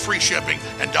with free shipping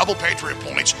and double Patriot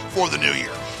points for the new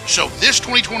year. So this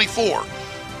 2024,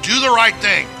 do the right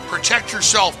thing. Protect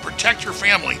yourself, protect your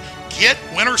family. Get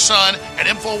Winter Sun at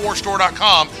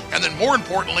InfoWarsStore.com, and then more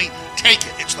importantly, take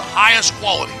it. It's the highest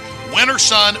quality. Winter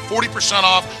Sun, 40%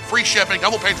 off, free shipping,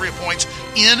 double Patriot points,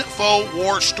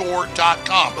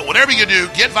 InfoWarsStore.com. But whatever you do,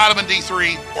 get vitamin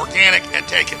D3, organic, and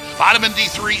take it. Vitamin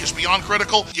D3 is beyond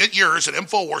critical. Get yours at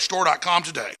InfoWarsStore.com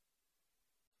today.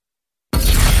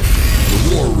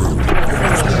 The War Room.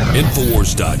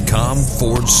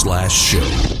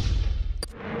 Infowars.com/show.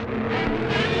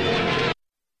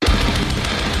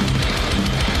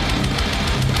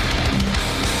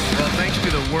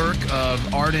 Work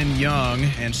of Arden Young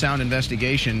and Sound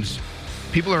Investigations,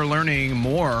 people are learning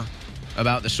more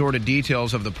about the sordid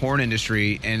details of the porn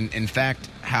industry, and in fact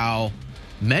how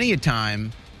many a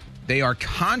time they are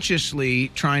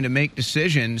consciously trying to make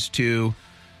decisions to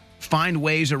find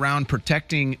ways around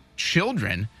protecting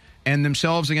children and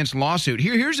themselves against lawsuit.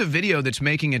 Here's a video that's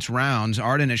making its rounds.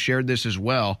 Arden has shared this as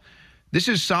well. This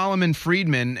is Solomon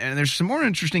Friedman, and there's some more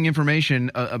interesting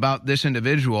information about this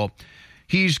individual.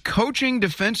 He's coaching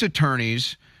defense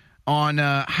attorneys on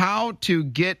how to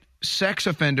get sex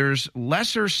offenders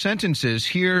lesser sentences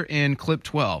here in clip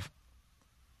 12.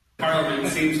 Parliament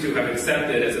seems to have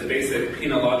accepted as a basic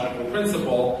penological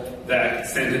principle that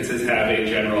sentences have a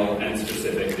general and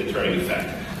specific deterring effect.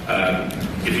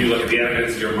 If you look at the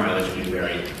evidence, your mileage may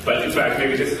vary. But in fact,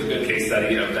 maybe this is a good case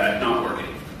study of that not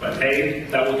working. But hey,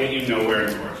 that will get you nowhere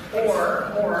in court. Or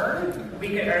we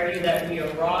could argue that we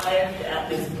arrived at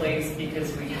this place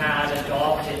because we had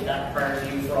adopted that prior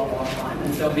view for a long time.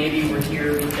 And so maybe we're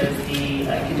here because the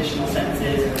conditional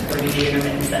sentences or 30-day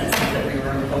intermittent sentences that we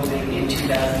were imposing in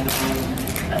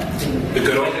 2009 didn't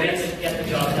get the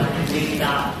job done. And maybe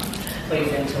that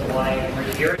plays into why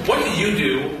we're here. What do you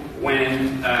do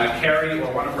when Carrie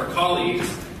or one of her colleagues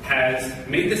has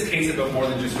made this case about more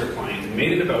than just your client and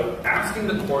made it about asking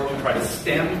the court to try to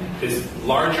stem this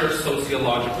larger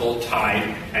sociological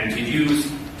tide and to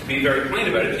be very plain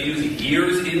about it, to use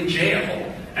years in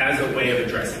jail as a way of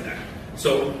addressing that.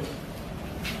 So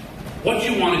what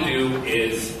you want to do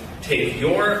is take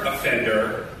your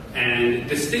offender and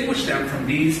distinguish them from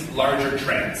these larger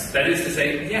trends. That is to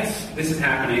say, yes, this is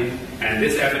happening and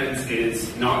this evidence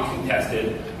is not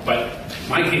contested, but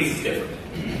my case is different.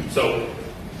 So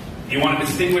you want to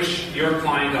distinguish your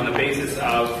client on the basis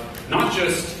of not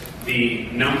just the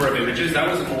number of images. That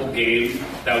was an old game.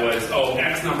 That was,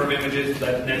 X number of images,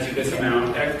 that nets you this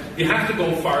amount. You have to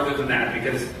go farther than that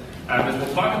because as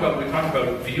we talk about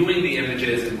viewing the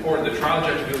images in court, the trial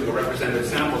judge viewing a representative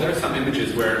sample, there are some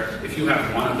images where if you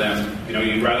have one of them,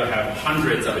 you'd rather have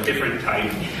hundreds of a different type,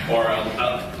 or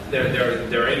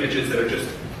there are images that are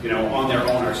just, on their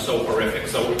own are so horrific.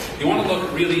 So you want to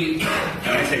look really, and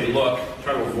I say look,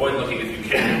 try to avoid looking if you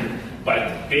can,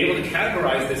 but be able to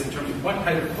categorize this in terms of what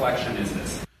type of collection is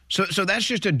this. So that's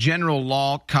just a general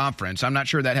law conference. I'm not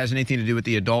sure that has anything to do with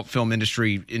the adult film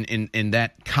industry in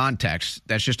that context.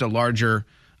 That's just a larger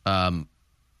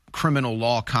criminal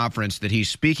law conference that he's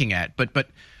speaking at. But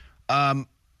Arden,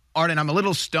 I'm a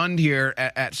little stunned here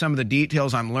at some of the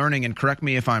details I'm learning, and correct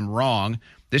me if I'm wrong.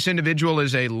 This individual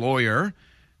is a lawyer.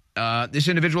 This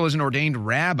individual is an ordained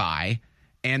rabbi,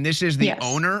 and this is the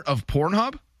owner of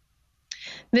Pornhub?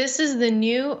 This is the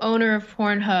new owner of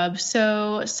Pornhub.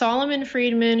 So Solomon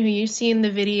Friedman, who you see in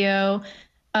the video,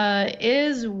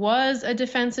 was a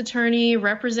defense attorney,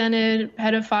 represented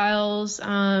pedophiles,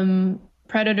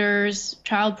 predators,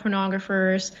 child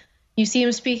pornographers. You see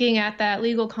him speaking at that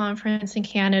legal conference in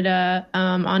Canada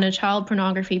on a child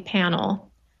pornography panel,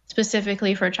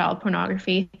 specifically for child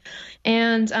pornography.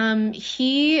 And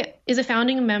he is a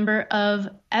founding member of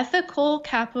Ethical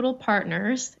Capital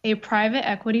Partners, a private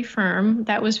equity firm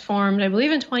that was formed, I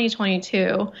believe, in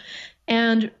 2022.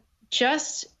 And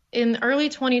just in early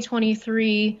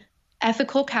 2023,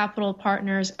 Ethical Capital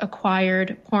Partners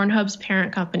acquired Pornhub's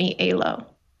parent company, ALO.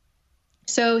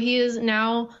 So he is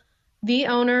now the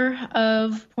owner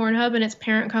of Pornhub and its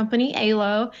parent company,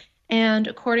 ALO. And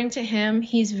according to him,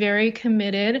 he's very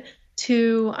committed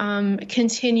to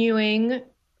continuing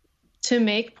to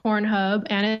make Pornhub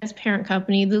and its parent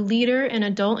company the leader in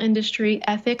adult industry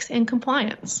ethics and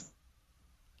compliance.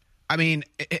 I mean,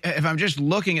 if I'm just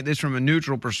looking at this from a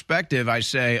neutral perspective, I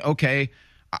say, okay,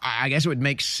 I guess it would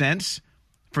make sense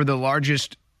for the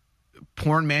largest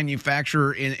porn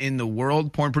manufacturer in the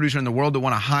world, porn producer in the world, to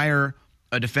want to hire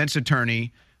a defense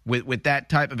attorney with that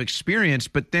type of experience.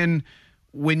 But then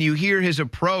when you hear his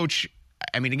approach,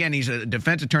 I mean, again, he's a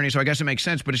defense attorney, so I guess it makes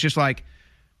sense. But it's just like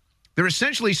they're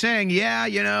essentially saying,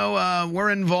 we're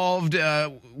involved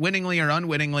wittingly or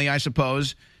unwittingly, I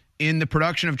suppose, in the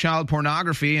production of child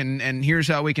pornography. And here's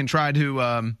how we can try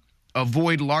to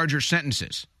avoid larger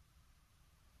sentences.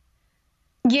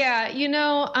 Yeah,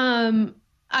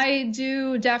 I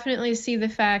do definitely see the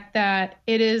fact that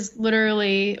it is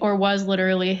literally or was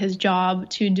literally his job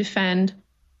to defend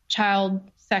child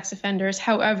sex offenders.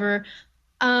 However,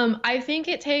 I think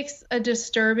it takes a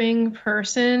disturbing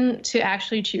person to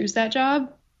actually choose that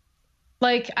job.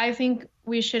 I think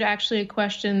we should actually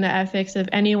question the ethics of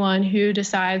anyone who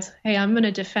decides, hey, I'm going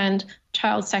to defend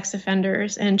child sex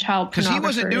offenders and child pornographers. Because he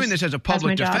wasn't doing this as a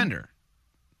public defender.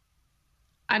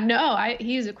 No,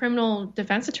 he's a criminal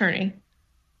defense attorney.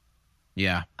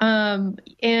 Yeah.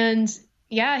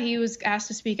 He was asked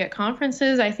to speak at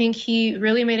conferences. I think he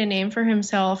really made a name for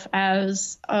himself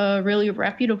as a really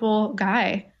reputable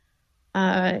guy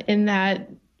in that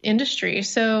industry.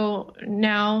 So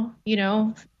now,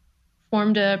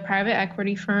 formed a private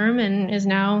equity firm and is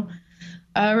now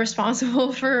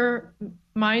responsible for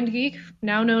MindGeek,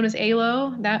 now known as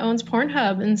ALO, that owns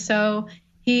Pornhub. And so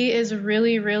he is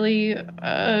really, really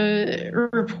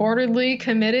reportedly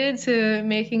committed to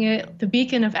making it the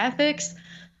beacon of ethics.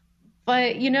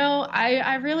 But,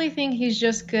 I really think he's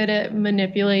just good at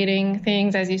manipulating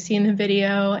things, as you see in the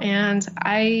video. And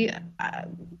I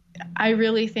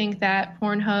really think that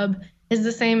Pornhub is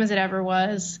the same as it ever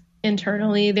was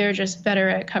internally. They're just better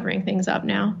at covering things up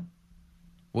now.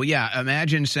 Well, yeah,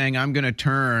 imagine saying I'm going to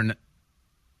turn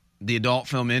the adult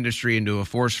film industry into a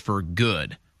force for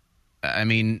good. I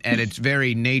mean, at its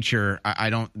very nature,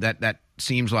 that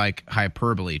seems like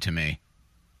hyperbole to me.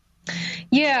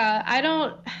 Yeah, I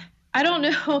don't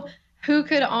know who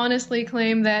could honestly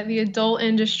claim that the adult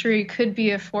industry could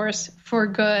be a force for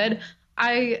good.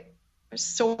 I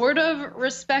sort of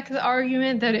respect the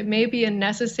argument that it may be a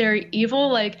necessary evil,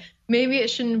 like maybe it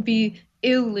shouldn't be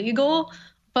illegal,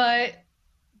 but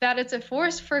that it's a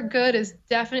force for good is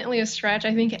definitely a stretch.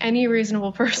 I think any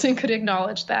reasonable person could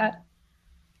acknowledge that.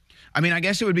 I mean, I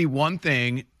guess it would be one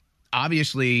thing.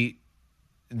 Obviously,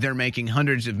 they're making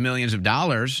hundreds of millions of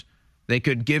dollars. They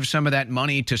could give some of that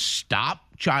money to stop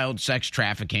child sex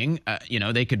trafficking.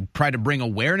 They could try to bring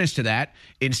awareness to that.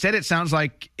 Instead, it sounds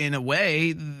like, in a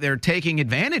way, they're taking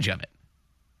advantage of it.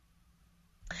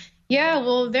 Yeah,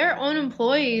 well, their own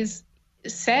employees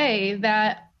say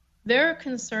that their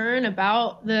concern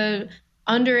about the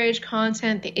underage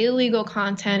content, the illegal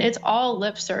content, it's all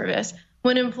lip service.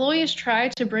 When employees try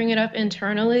to bring it up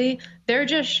internally, they're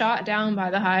just shot down by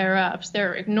the higher ups.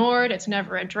 They're ignored, it's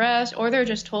never addressed, or they're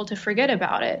just told to forget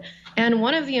about it. And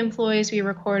one of the employees we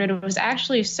recorded was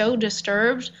actually so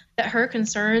disturbed that her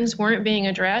concerns weren't being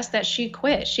addressed that she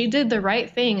quit. She did the right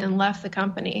thing and left the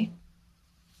company.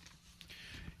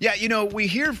 Yeah, we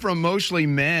hear from mostly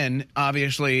men,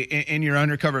 obviously, in your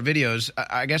undercover videos.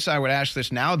 I guess I would ask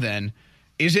this now then.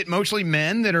 Is it mostly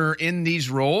men that are in these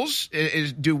roles?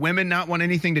 Do women not want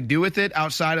anything to do with it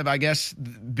outside of, I guess,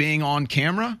 being on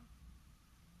camera?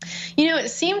 It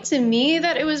seemed to me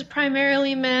that it was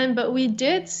primarily men, but we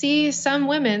did see some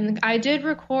women. I did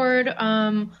record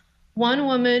one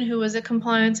woman who was a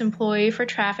compliance employee for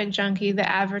Traffic Junkie, the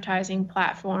advertising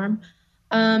platform.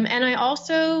 And I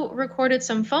also recorded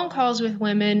some phone calls with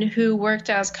women who worked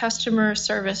as customer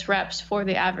service reps for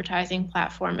the advertising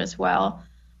platform as well.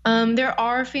 There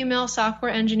are female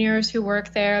software engineers who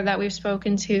work there that we've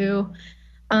spoken to.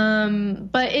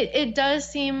 But it does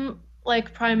seem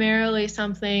like primarily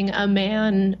something a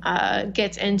man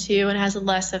gets into and has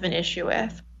less of an issue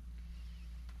with.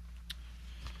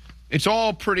 It's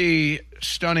all pretty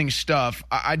stunning stuff.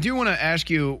 I do want to ask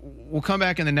you, we'll come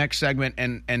back in the next segment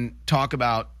and talk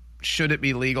about should it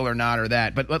be legal or not or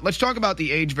that. But let's talk about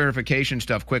the age verification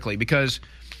stuff quickly, because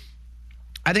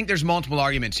I think there's multiple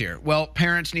arguments here. Well,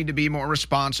 parents need to be more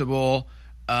responsible.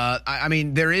 I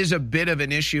mean, there is a bit of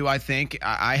an issue, I think.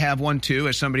 I have one, too,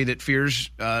 as somebody that fears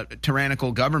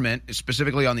tyrannical government,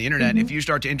 specifically on the Internet. Mm-hmm. If you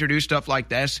start to introduce stuff like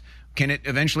this, can it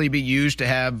eventually be used to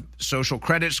have social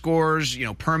credit scores,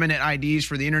 permanent IDs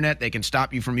for the Internet? They can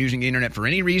stop you from using the Internet for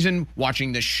any reason,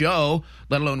 watching the show,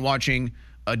 let alone watching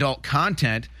adult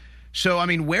content. So, I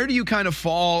mean, where do you kind of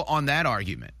fall on that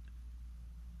argument?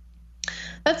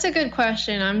 That's a good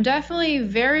question. I'm definitely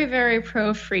very, very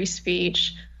pro free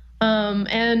speech.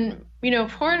 And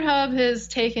Pornhub has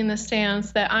taken the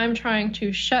stance that I'm trying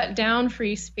to shut down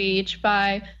free speech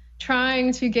by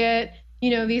trying to get,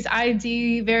 these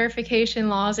ID verification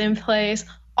laws in place,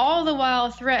 all the while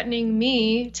threatening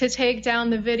me to take down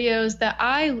the videos that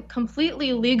I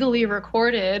completely legally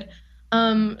recorded.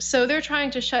 So they're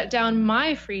trying to shut down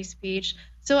my free speech.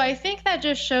 So I think that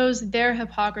just shows their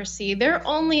hypocrisy. They're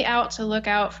only out to look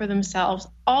out for themselves.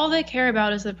 All they care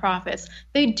about is the profits.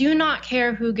 They do not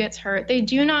care who gets hurt. They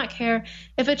do not care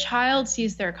if a child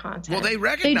sees their content. Well, they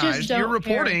recognize in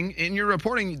your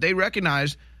reporting, they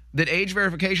recognize that age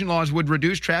verification laws would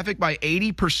reduce traffic by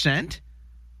 80%.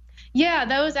 Yeah,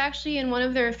 that was actually in one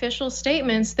of their official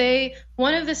statements.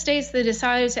 One of the states that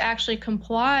decided to actually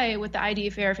comply with the ID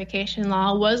verification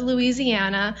law was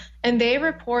Louisiana, and they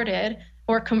reported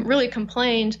or really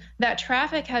complained that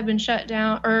traffic had been shut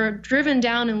down or driven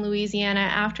down in Louisiana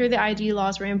after the ID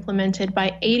laws were implemented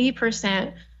by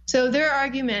 80%. So their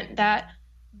argument that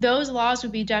those laws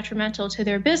would be detrimental to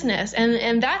their business.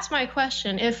 And that's my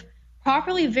question. If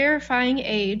properly verifying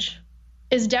age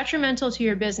is detrimental to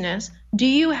your business, do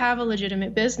you have a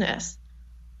legitimate business?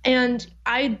 And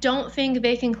I don't think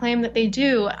they can claim that they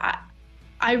do.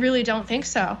 I really don't think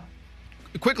so.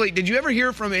 Quickly, did you ever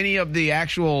hear from any of the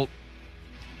actual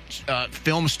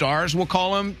film stars, we'll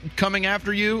call them, coming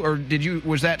after you, or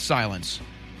was that silence?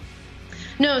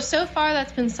 No, so far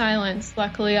that's been silence.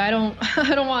 Luckily, I don't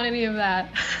want any of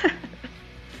that.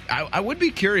 I would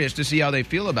be curious to see how they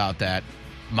feel about that.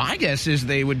 My guess is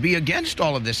they would be against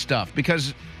all of this stuff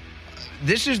because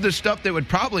this is the stuff that would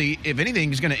probably, if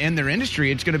anything, is going to end their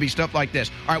industry. It's going to be stuff like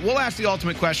this. All right, we'll ask the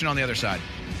ultimate question on the other side.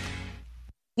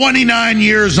 29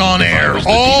 years on air.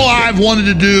 All I've wanted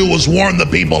to do was warn the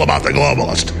people about the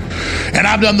globalist. And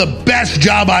I've done the best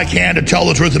job I can to tell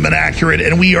the truth and been accurate,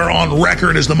 and we are on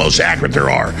record as the most accurate there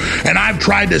are. And I've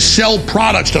tried to sell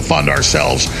products to fund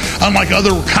ourselves. Unlike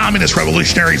other communist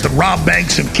revolutionaries that rob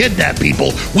banks and kidnap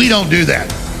people, we don't do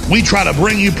that. We try to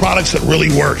bring you products that really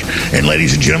work. And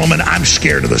ladies and gentlemen, I'm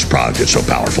scared of this product. It's so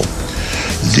powerful.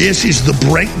 This is the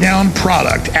breakdown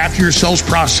product, after your cells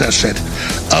process it,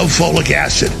 of folic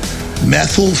acid,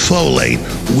 methylfolate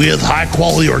with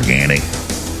high-quality organic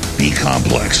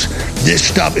B-complex. This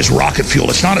stuff is rocket fuel.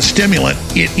 It's not a stimulant.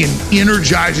 It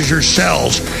energizes your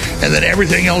cells, and then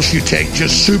everything else you take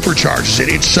just supercharges it.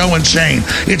 It's so insane.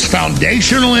 It's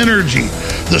foundational energy,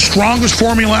 the strongest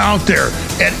formula out there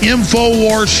at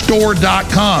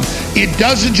InfoWarsStore.com. It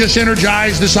doesn't just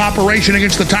energize this operation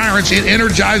against the tyrants. It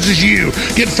energizes you.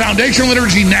 Get foundational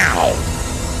energy now.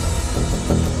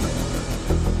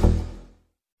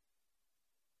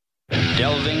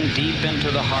 Delving deep into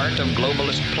the heart of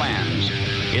globalist plans,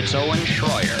 it's Owen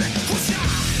Schroyer.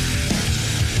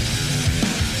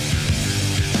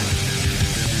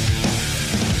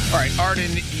 All right,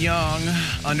 Arden Young,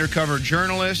 undercover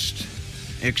journalist,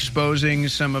 exposing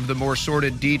some of the more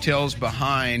sordid details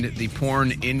behind the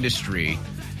porn industry.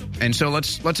 And so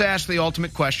let's ask the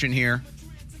ultimate question here.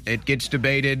 It gets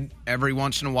debated every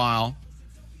once in a while.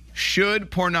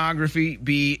 Should pornography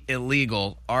be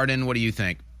illegal? Arden, what do you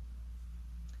think?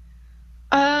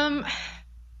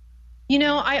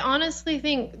 I honestly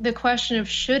think the question of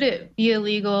should it be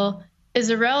illegal is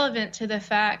irrelevant to the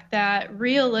fact that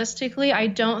realistically, I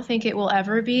don't think it will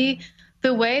ever be.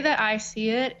 The way that I see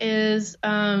it is,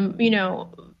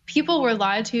 people were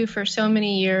lied to for so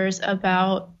many years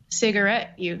about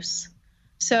cigarette use.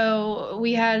 So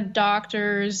we had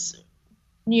doctors,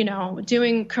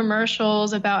 doing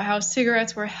commercials about how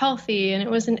cigarettes were healthy and it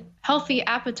was a healthy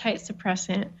appetite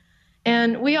suppressant.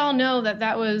 And we all know that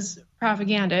that was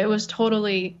propaganda. It was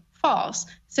totally false.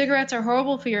 Cigarettes are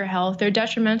horrible for your health. They're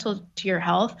detrimental to your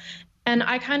health. And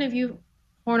I kind of view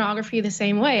pornography the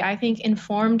same way. I think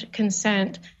informed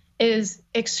consent is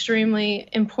extremely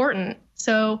important.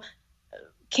 So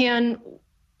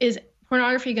is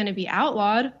pornography going to be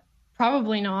outlawed?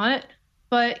 Probably not.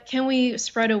 But can we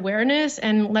spread awareness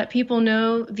and let people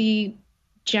know the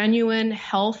genuine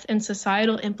health and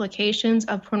societal implications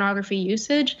of pornography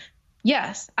usage?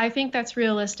 Yes, I think that's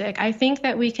realistic. I think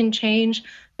that we can change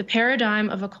the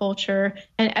paradigm of a culture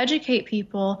and educate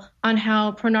people on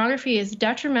how pornography is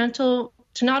detrimental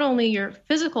to not only your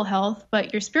physical health,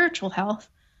 but your spiritual health,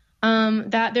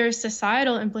 that there's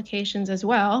societal implications as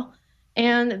well,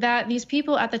 and that these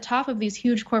people at the top of these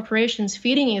huge corporations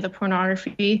feeding you the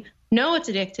pornography know it's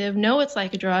addictive, know it's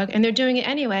like a drug, and they're doing it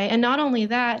anyway. And not only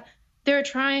that, they're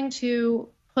trying to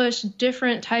push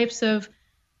different types of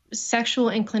sexual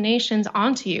inclinations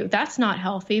onto you. That's not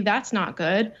healthy. That's not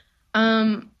good.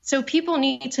 So people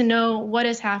need to know what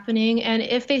is happening. And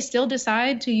if they still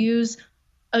decide to use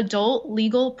adult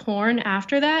legal porn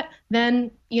after that,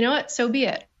 then you know what? So be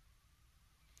it.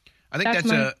 I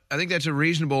think that's a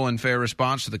reasonable and fair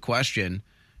response to the question.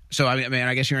 So I mean,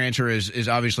 I guess your answer is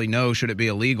obviously no. Should it be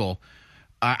illegal?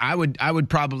 I would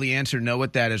probably answer no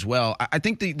with that as well. I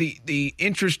think the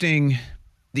interesting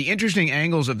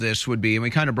angles of this would be, and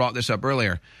we kind of brought this up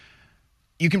earlier,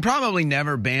 you can probably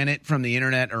never ban it from the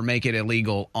internet or make it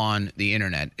illegal on the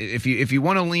internet. If you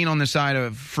want to lean on the side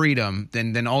of freedom,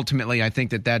 then ultimately I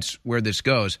think that's where this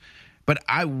goes. But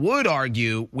I would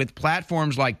argue with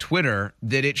platforms like Twitter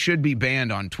that it should be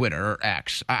banned on Twitter or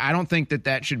X. I don't think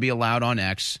that should be allowed on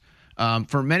X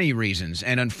for many reasons.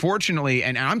 And unfortunately,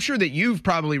 and I'm sure that you've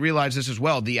probably realized this as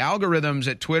well, the algorithms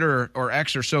at Twitter or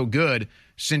X are so good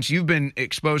since you've been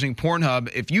exposing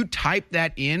Pornhub. If you type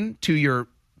that in to your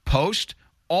post,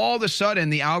 all of a sudden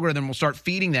the algorithm will start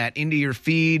feeding that into your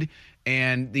feed,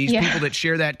 and these people that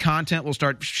share that content will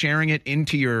start sharing it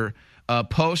into your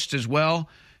posts as well.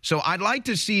 So I'd like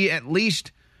to see at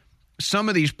least some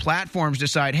of these platforms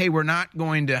decide, hey, we're not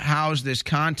going to house this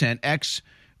content, X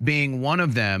being one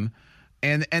of them.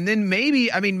 And then maybe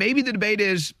the debate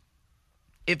is,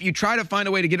 if you try to find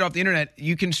a way to get it off the internet,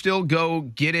 you can still go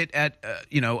get it at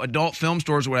adult film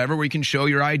stores or whatever, where you can show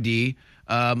your ID,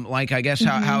 like I guess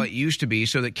how it used to be,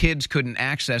 so that kids couldn't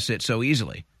access it so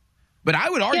easily. But I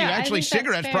would argue actually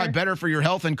cigarettes probably better for your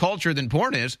health and culture than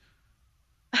porn is.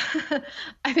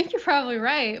 I think you're probably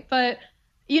right, but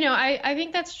I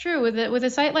think that's true with a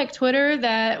site like Twitter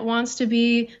that wants to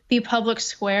be the public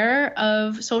square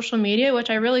of social media, which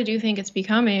I really do think it's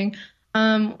becoming.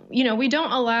 We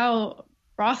don't allow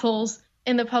brothels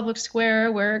in the public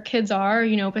square where kids are,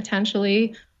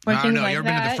 potentially, or things like that. You ever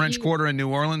been to the French Quarter in New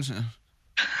Orleans?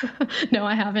 No,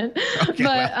 I haven't.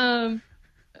 Okay,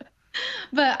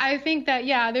 but I think that,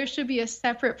 there should be a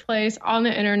separate place on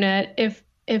the internet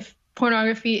if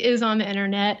pornography is on the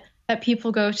internet that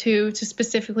people go to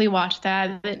specifically watch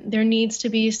that. There needs to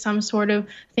be some sort of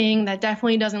thing that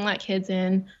definitely doesn't let kids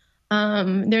in.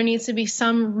 There needs to be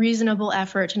some reasonable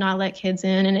effort to not let kids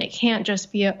in, and it can't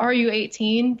just be are you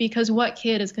 18? Because what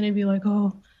kid is going to be like,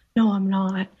 oh, no, I'm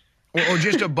not. Or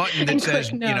just a button that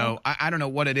says, no. I don't know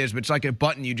what it is, but it's like a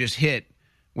button you just hit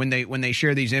when they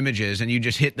share these images, and you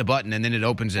just hit the button and then it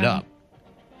opens it up.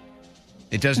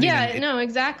 It doesn't no,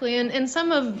 exactly. And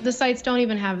some of the sites don't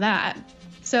even have that.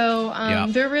 So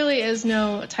there really is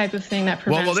no type of thing that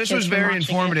prevents Well, this kids was from very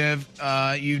watching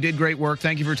informative. You did great work.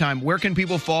 Thank you for your time. Where can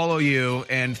people follow you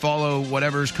and follow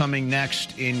whatever's coming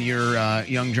next in your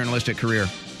young journalistic career?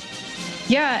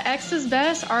 Yeah, X is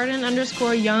best,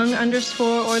 Arden_Young_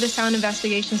 or the Sound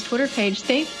Investigations Twitter page.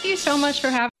 Thank you so much for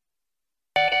having me.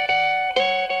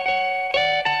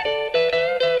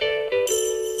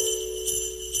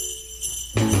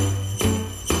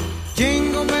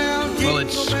 Well,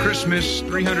 it's Christmas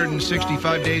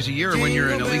 365 days a year when you're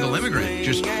an illegal immigrant.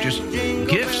 Just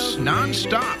gifts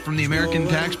nonstop from the American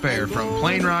taxpayer, from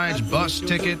plane rides, bus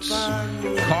tickets,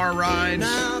 car rides,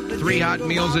 3 hot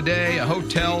meals a day, a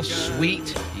hotel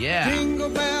suite. Yeah.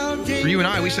 For you and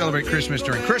I, we celebrate Christmas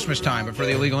during Christmas time, but for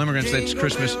the illegal immigrants, that's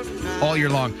Christmas all year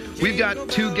long. We've got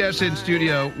 2 guests in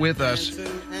studio with us,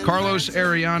 Carlos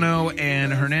Arellano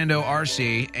and Hernando Arce,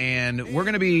 and we're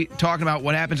going to be talking about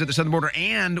what happens at the southern border.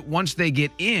 And once they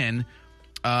get in,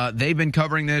 they've been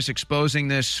covering this, exposing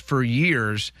this for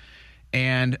years.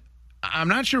 And I'm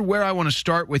not sure where I want to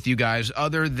start with you guys,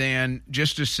 other than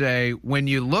just to say, when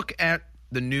you look at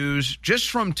the news just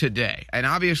from today, and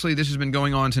obviously this has been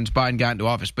going on since Biden got into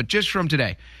office, but just from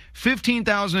today,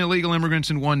 15,000 illegal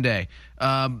immigrants in one day.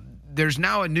 There's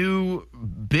now a new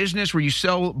business where you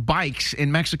sell bikes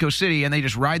in Mexico City, and they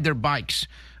just ride their bikes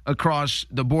across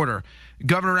the border.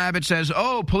 Governor Abbott says,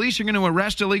 police are going to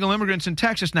arrest illegal immigrants in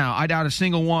Texas now. I doubt a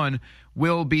single one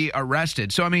will be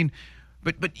arrested. So, I mean,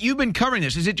 but you've been covering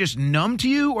this. Is it just numb to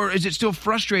you, or is it still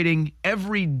frustrating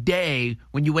every day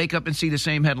when you wake up and see the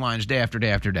same headlines day after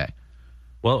day after day?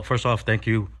 Well, first off, thank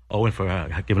you, Owen, for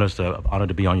giving us the honor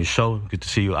to be on your show. Good to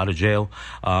see you out of jail.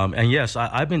 And yes,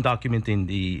 I've been documenting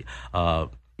the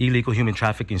illegal human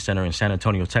trafficking center in San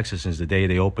Antonio, Texas, since the day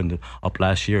they opened up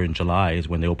last year in July is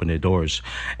when they opened their doors.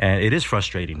 And it is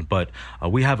frustrating, but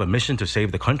we have a mission to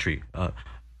save the country.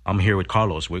 I'm here with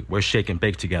Carlos. We're shake and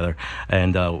bake together,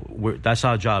 and that's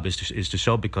our job, is to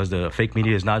show, because the fake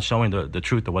media is not showing the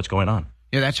truth of what's going on.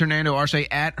 Yeah, that's Hernando Arce,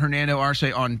 at Hernando Arce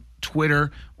on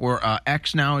Twitter, or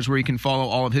X now is where you can follow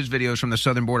all of his videos from the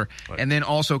southern border. Right. And then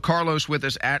also Carlos with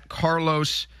us at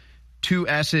Carlos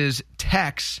 2S's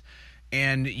Tex.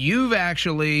 And you've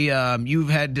actually you've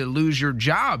had to lose your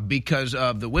job because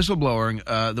of the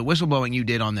whistleblowing you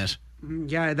did on this.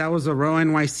 Yeah, that was a Row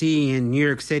NYC in New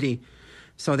York City.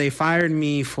 So they fired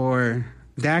me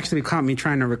they actually caught me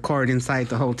trying to record inside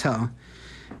the hotel.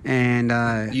 And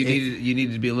you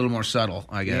needed to be a little more subtle,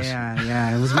 I guess.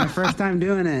 Yeah. It was my first time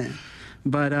doing it.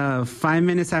 But 5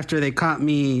 minutes after they caught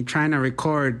me trying to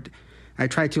record, I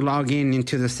tried to log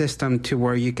into the system to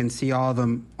where you can see all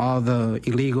the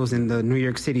illegals in the New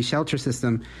York City shelter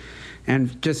system.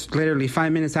 And just literally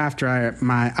 5 minutes after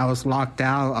I was locked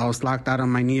out. I was locked out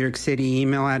on my New York City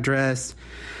email address.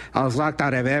 I was locked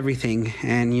out of everything.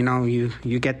 And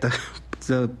you get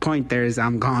the point there is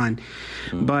I'm gone.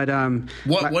 But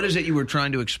what is it you were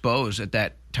trying to expose at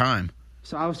that time?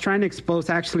 So I was trying to expose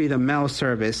actually the mail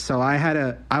service. So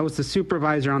I was the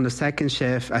supervisor on the second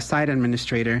shift, a site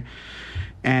administrator,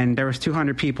 and there was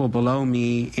 200 people below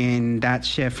me in that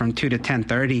shift from 2 to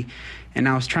 10:30. And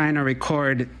I was trying to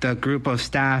record the group of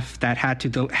staff that had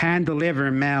to hand deliver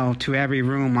mail to every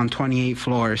room on 28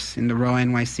 floors in the Row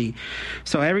NYC.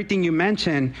 So everything you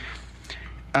mentioned,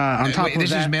 on top of that...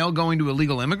 This is mail going to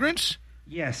illegal immigrants?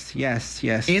 Yes.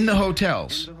 In the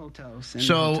hotels? In the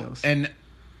hotels. And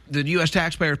the U.S.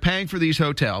 taxpayer is paying for these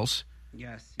hotels.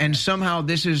 Yes. And somehow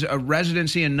this is a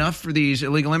residency enough for these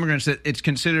illegal immigrants that it's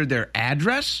considered their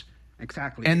address?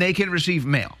 Exactly. And they can receive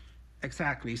mail?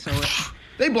 Exactly. So...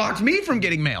 They blocked me from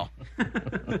getting mail.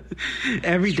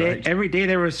 Every day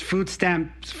there was food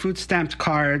stamped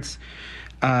cards,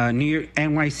 New York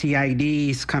NYC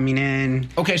IDs coming in.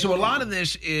 Okay, so a lot of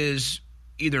this is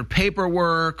either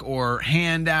paperwork or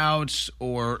handouts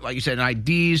or, like you said,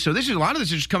 IDs. So a lot of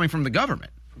this is just coming from the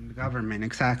government. The government,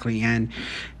 exactly.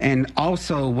 And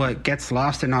also what gets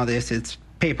lost in all this, it's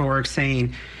paperwork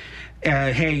saying,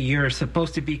 hey, you're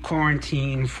supposed to be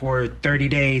quarantined for 30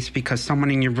 days because someone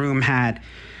in your room had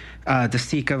the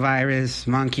Zika virus,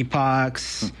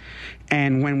 monkeypox.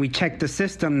 And when we checked the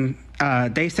system,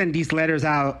 they send these letters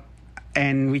out,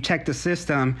 and we checked the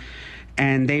system,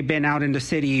 and they've been out in the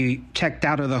city, checked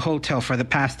out of the hotel for the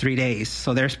past 3 days.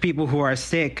 So there's people who are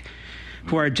sick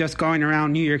who are just going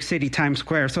around New York City, Times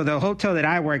Square. So the hotel that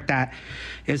I worked at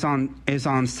is on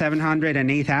 700 and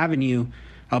 8th Avenue,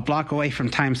 a block away from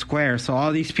Times Square. So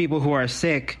all these people who are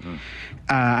sick,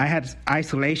 I had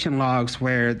isolation logs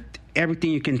where everything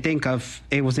you can think of,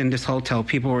 it was in this hotel.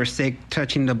 People were sick,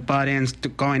 touching the buttons,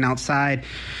 going outside,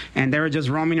 and they were just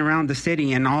roaming around the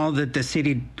city. And all that the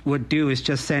city would do is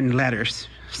just send letters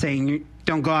saying, you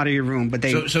don't go out of your room. But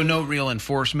they so no real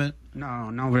enforcement?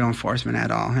 No real enforcement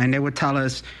at all. And they would tell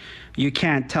us, you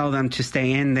can't tell them to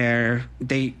stay in there.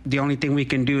 The only thing we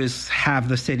can do is have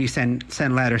the city send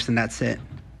letters, and that's it.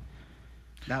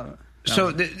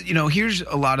 Here's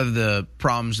a lot of the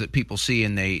problems that people see,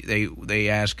 and they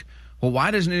ask, well,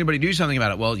 why doesn't anybody do something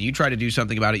about it? Well, you tried to do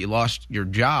something about it. You lost your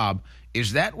job.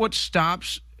 Is that what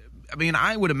stops? I mean,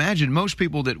 I would imagine most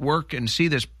people that work and see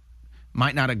this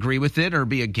might not agree with it or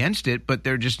be against it, but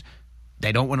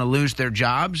they don't want to lose their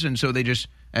jobs. And so they just,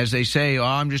 as they say, oh,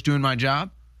 I'm just doing my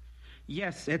job.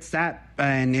 Yes, it's that.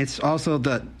 And it's also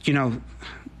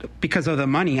because of the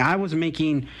money. I was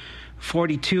making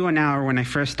 $42 an hour when I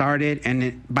first started,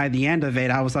 and by the end of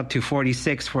it, I was up to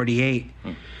 $46,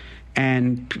 $48.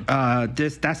 And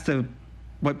that's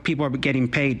what people are getting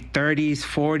paid, 30s,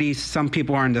 40s. Some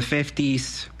people are in the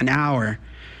 50s an hour.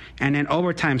 And then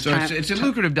overtime. So it's a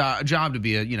lucrative job to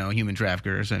be a human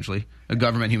trafficker, essentially, a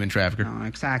government human trafficker. No,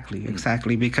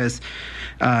 exactly, because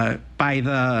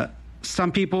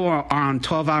some people are on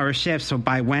 12-hour shifts, so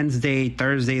by Wednesday,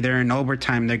 Thursday, they're in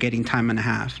overtime, they're getting time and a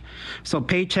half. So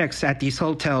paychecks at these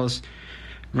hotels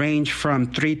range from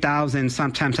 $3,000,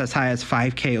 sometimes as high as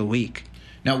 $5,000 a week.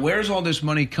 Now, where's all this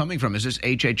money coming from? Is this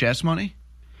HHS money?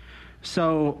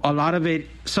 So a lot of it,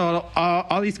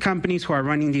 all these companies who are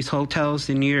running these hotels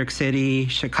in New York City,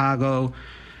 Chicago,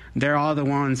 they're all the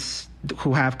ones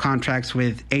who have contracts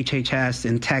with HHS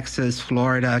in Texas,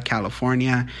 Florida,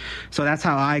 California. So that's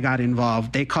how I got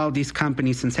involved. They called these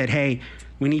companies and said, hey,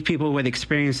 we need people with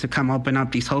experience to come open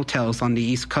up these hotels on the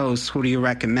East Coast. Who do you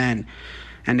recommend?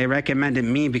 And they recommended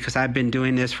me because I've been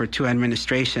doing this for 2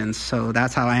 administrations. So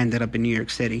that's how I ended up in New York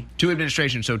City. 2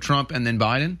 administrations, so Trump and then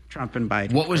Biden? Trump and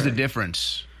Biden. What was the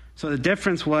difference? So the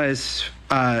difference was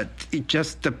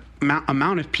just the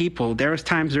amount of people. There was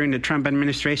times during the Trump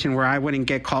administration where I wouldn't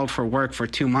get called for work for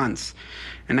 2 months.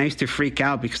 And I used to freak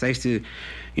out because I used to,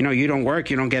 you don't work,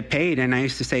 you don't get paid. And I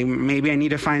used to say, maybe I need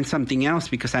to find something else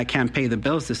because I can't pay the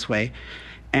bills this way.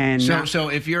 And so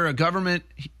if you're a government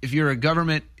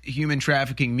human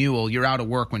trafficking mule, you're out of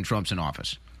work when Trump's in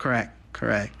office. Correct.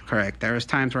 There was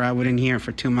times where I wouldn't hear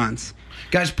for 2 months.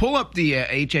 Guys, pull up the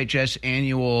HHS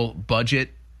annual budget,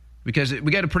 because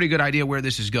we got a pretty good idea where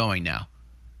this is going now.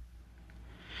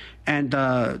 And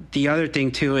the other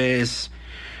thing too is,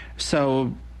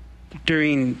 so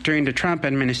during the Trump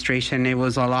administration, it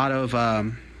was a lot of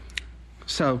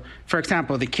so for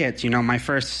example, the kids, my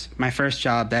first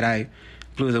job that I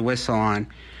blew the whistle on,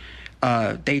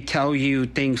 they tell you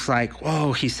things like,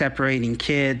 "Whoa, he's separating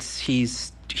kids.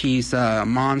 He's a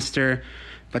monster,"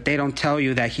 but they don't tell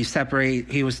you that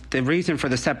the reason for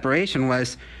the separation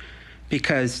was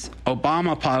because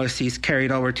Obama policies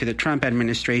carried over to the Trump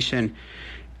administration,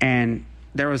 and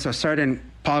there was a certain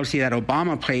policy that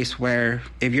Obama placed where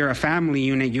if you're a family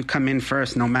unit, you come in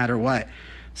first no matter what.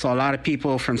 So a lot of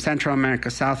people from Central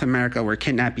America, South America were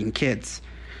kidnapping kids.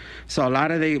 So a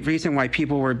lot of the reason why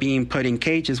people were being put in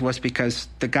cages was because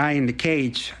the guy in the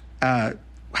cage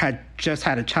had just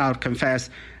had a child confess,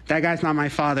 that guy's not my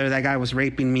father, that guy was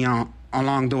raping me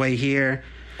along the way here.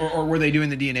 Or were they doing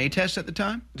the DNA test at the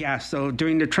time? Yeah, so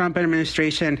during the Trump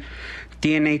administration,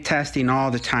 DNA testing all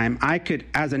the time. I could,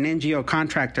 as an NGO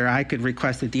contractor, I could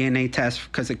request a DNA test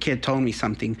because a kid told me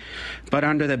something. But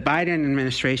under the Biden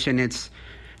administration, it's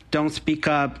don't speak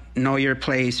up, know your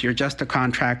place, you're just a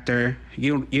contractor.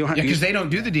 Because they don't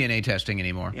do the DNA testing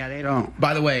anymore. Yeah, they don't.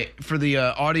 By the way, for the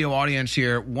audio audience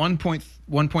here,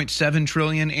 1.7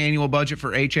 trillion annual budget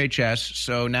for HHS.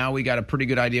 So now we got a pretty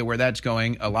good idea where that's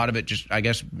going. A lot of it just, I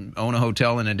guess, own a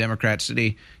hotel in a Democrat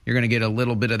city. You're going to get a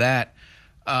little bit of that.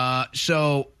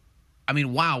 So, I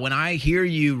mean, wow, when I hear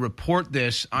you report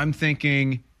this, I'm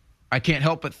thinking, I can't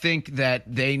help but think that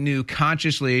they knew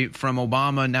consciously from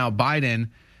Obama, now Biden,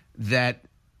 that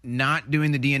not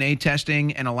doing the DNA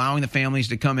testing and allowing the families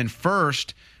to come in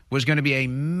first was going to be a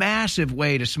massive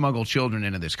way to smuggle children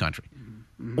into this country.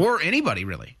 Or anybody,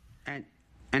 really. And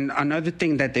another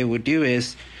thing that they would do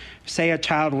is, say a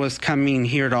child was coming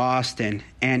here to Austin,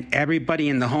 and everybody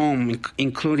in the home,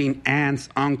 including aunts,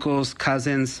 uncles,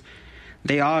 cousins,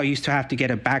 they all used to have to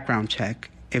get a background check.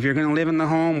 If you're going to live in the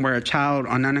home where a child,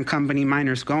 an unaccompanied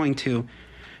minor, is going to,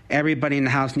 everybody in the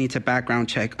house needs a background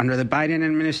check. Under the Biden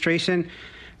administration,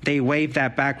 they waived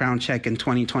that background check in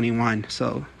 2021.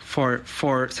 So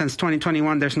since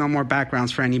 2021, there's no more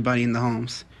backgrounds for anybody in the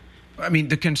homes. I mean,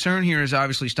 the concern here is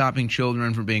obviously stopping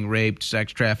children from being raped,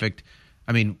 sex trafficked.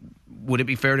 I mean, would it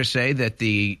be fair to say that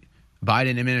the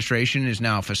Biden administration is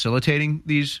now facilitating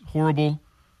these horrible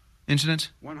incidents?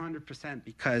 100%,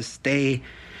 because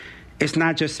it's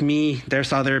not just me.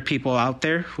 There's other people out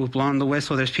there who've blown the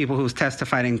whistle. There's people who's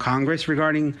testified in Congress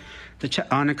regarding the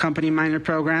unaccompanied minor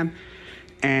program,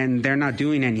 and they're not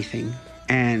doing anything.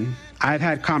 And I've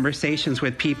had conversations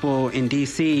with people in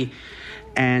D.C.,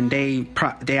 and they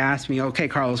asked me, okay,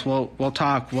 Carlos, we'll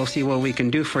talk. We'll see what we can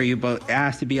do for you, but it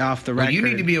has to be off the record. Well, you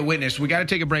need to be a witness. We got to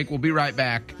take a break. We'll be right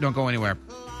back. Don't go anywhere.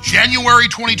 January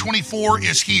 2024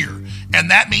 is here,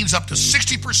 and that means up to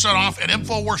 60% off at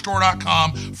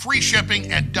InfoWarsStore.com, free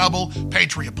shipping, and double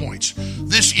Patriot points.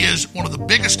 This is one of the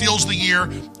biggest deals of the year,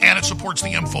 and it supports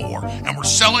the InfoWar. And we're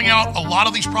selling out a lot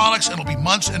of these products, and it'll be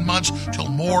months and months till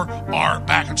more are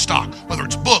back in stock. Whether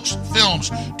it's books,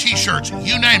 films, T-shirts,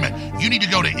 you name it, you need to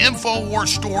go to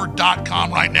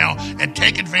InfoWarsStore.com right now and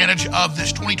take advantage of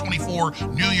this 2024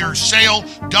 New Year's sale,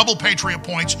 double Patriot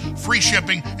points, free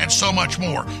shipping, and so much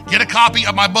more. Get a copy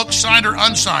of my book, signed or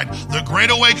unsigned, The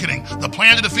Great Awakening, The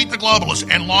Plan to Defeat the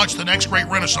Globalists and Launch the Next Great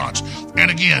Renaissance.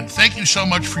 And again, thank you so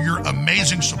much for your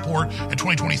amazing support in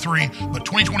 2023. But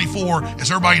 2024,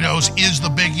 as everybody knows, is the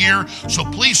big year. So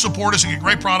please support us and get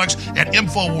great products at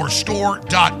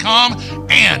InfoWarsStore.com.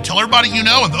 And tell everybody you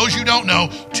know, and those you don't know,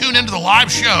 tune into the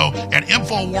live show at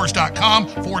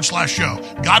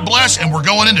InfoWars.com/show. God bless, and we're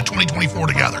going into 2024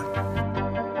 together.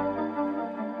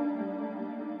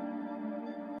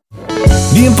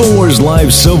 The InfoWars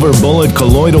Live Silver Bullet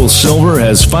Colloidal Silver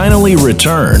has finally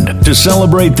returned. To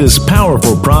celebrate this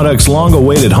powerful product's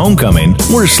long-awaited homecoming,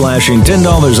 we're slashing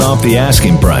 $10 off the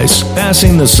asking price,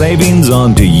 passing the savings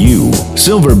on to you.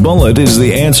 Silver Bullet is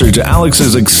the answer to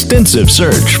Alex's extensive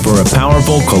search for a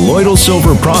powerful colloidal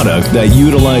silver product that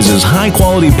utilizes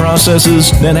high-quality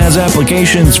processes that has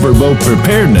applications for both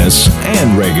preparedness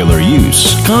and regular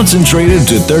use. Concentrated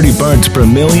to 30 parts per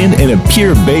million in a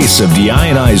pure base of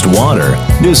deionized water,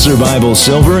 this survival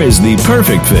silver is the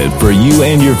perfect fit for you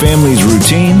and your family's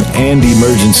routine and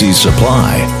emergency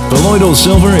supply. Colloidal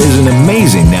silver is an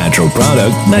amazing natural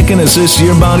product that can assist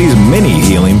your body's many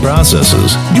healing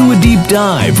processes. Do a deep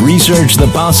dive, research the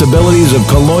possibilities of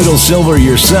colloidal silver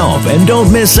yourself, and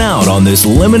don't miss out on this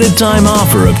limited time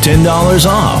offer of $10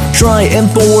 off. Try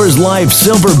InfoWars Live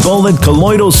Silver Bullet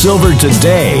Colloidal Silver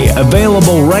today.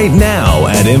 Available right now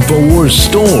at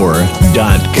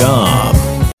InfoWarsStore.com.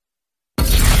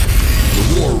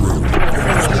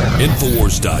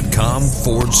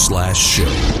 Infowars.com/show.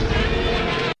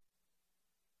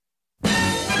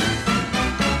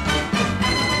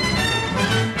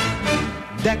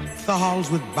 Deck the halls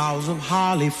with boughs of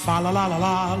holly, fa la la la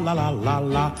la la la la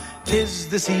la. 'Tis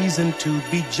the season to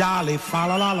be jolly, fa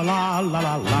la la la la la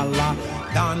la la la.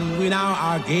 Don we now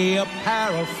our gay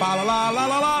apparel, fa la la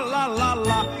la la la la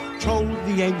la. Troll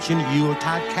the ancient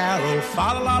Yuletide carol,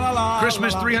 fa la la la la.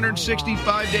 Christmas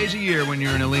 365 days a year when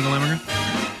you're an illegal immigrant.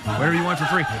 Whatever you want for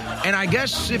free. And I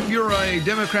guess if you're a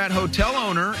Democrat hotel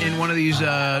owner in one of these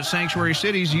sanctuary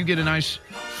cities, you get a nice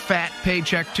fat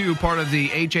paycheck too, part of the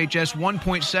HHS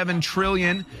 $1.7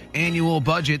 trillion annual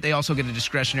budget. They also get a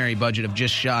discretionary budget of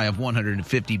just shy of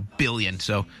 $150 billion.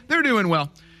 So they're doing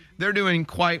well. They're doing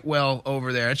quite well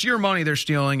over there. It's your money they're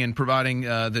stealing and providing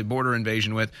the border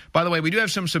invasion with. By the way, we do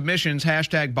have some submissions,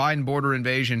 hashtag Biden border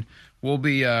invasion. We'll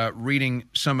be reading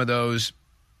some of those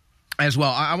as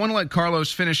well. I want to let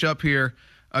Carlos finish up here.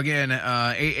 Again,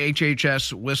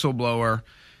 HHS whistleblower,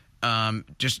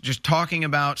 just talking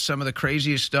about some of the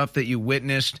craziest stuff that you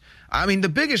witnessed. I mean, the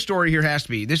biggest story here has to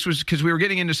be, this was because we were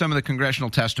getting into some of the congressional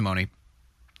testimony,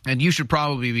 and you should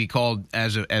probably be called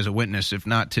as a witness, if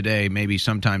not today, maybe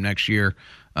sometime next year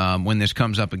when this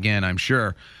comes up again, I'm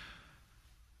sure.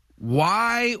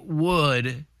 Why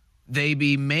would they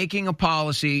be making a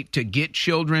policy to get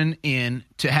children in,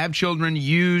 to have children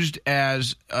used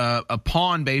as a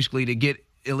pawn, basically, to get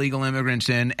illegal immigrants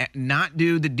in, not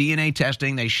do the DNA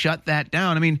testing. They shut that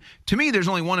down. I mean, to me, there's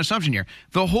only one assumption here.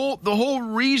 The whole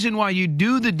reason why you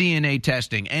do the DNA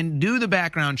testing and do the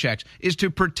background checks is to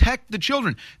protect the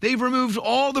children. They've removed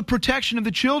all the protection of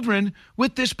the children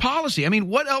with this policy. I mean,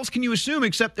 what else can you assume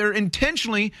except they're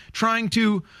intentionally trying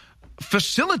to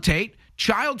facilitate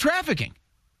child trafficking?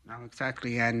 No,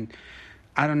 exactly. And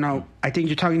I don't know. I think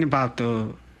you're talking about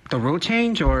the rule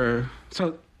change, or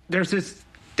so there's this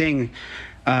thing.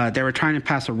 They were trying to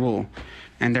pass a rule,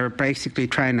 and they were basically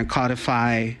trying to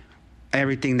codify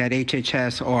everything that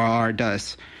HHS or ORR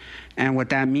does. And what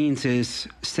that means is,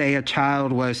 say a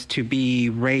child was to be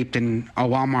raped in a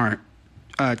Walmart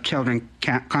children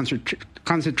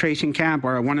concentration camp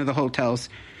or one of the hotels,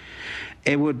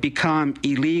 it would become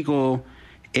illegal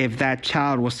if that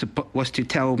child was to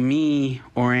tell me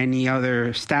or any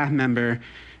other staff member,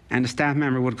 and the staff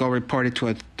member would go report it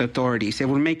to the authorities. It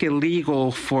would make it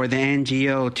legal for the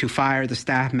NGO to fire the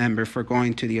staff member for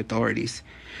going to the authorities.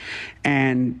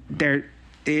 And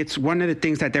it's one of the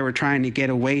things that they were trying to get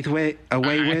away with. I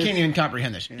can't even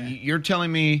comprehend this. Yeah. You're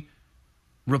telling me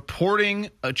reporting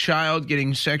a child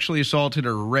getting sexually assaulted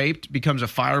or raped becomes a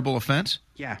fireable offense?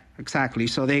 Yeah, exactly.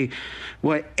 So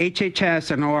what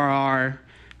HHS and ORR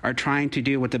are trying to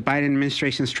do, what the Biden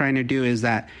administration is trying to do, is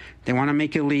that they want to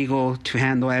make it legal to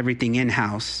handle everything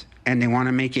in-house, and they want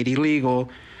to make it illegal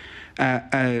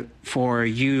for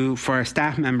a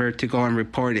staff member to go and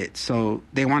report it. So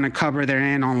they want to cover their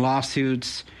end on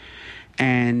lawsuits,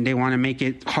 and they want to make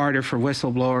it harder for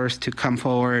whistleblowers to come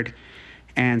forward.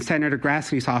 And Senator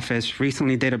Grassley's office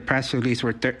recently did a press release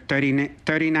where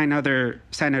 39 other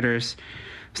senators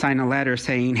signed a letter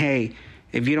saying, hey,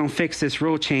 if you don't fix this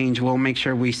rule change, we'll make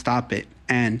sure we stop it.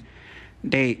 And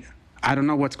I don't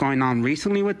know what's going on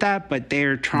recently with that, but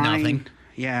they're trying. Nothing.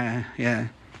 Yeah.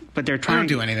 But they're trying.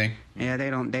 They don't do anything. Yeah, they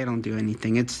don't do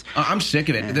anything. I'm sick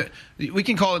of it. Yeah. We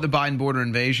can call it the Biden border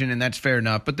invasion, and that's fair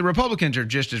enough. But the Republicans are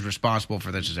just as responsible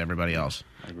for this as everybody else.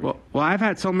 Well, I've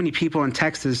had so many people in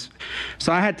Texas.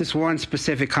 So I had this one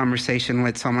specific conversation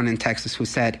with someone in Texas who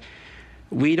said,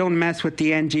 we don't mess with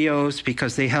the NGOs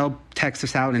because they help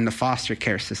Texas out in the foster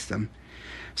care system.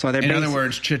 So they're in other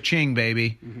words, cha-ching,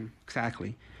 baby. Mm-hmm,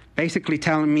 exactly. Basically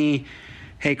telling me,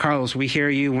 hey, Carlos, we hear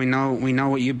you. We know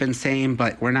what you've been saying,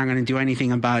 but we're not going to do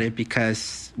anything about it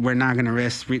because we're not going to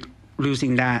risk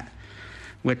losing that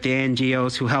with the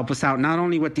NGOs who help us out, not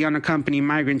only with the unaccompanied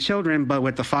migrant children, but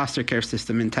with the foster care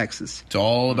system in Texas. It's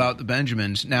all about the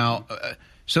Benjamins. Now,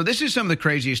 so this is some of the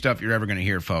craziest stuff you're ever going to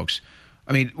hear, folks.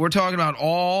 I mean, we're talking about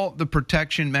all the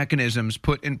protection mechanisms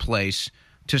put in place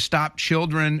to stop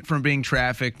children from being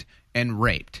trafficked and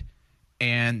raped.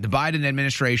 And the Biden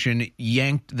administration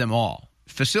yanked them all,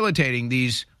 facilitating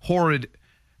these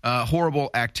horrible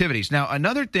activities. Now,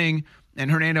 another thing, and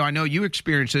Hernando, I know you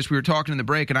experienced this. We were talking in the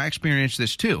break, and I experienced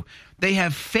this too. They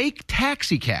have fake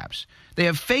taxi cabs.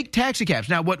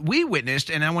 Now, what we witnessed,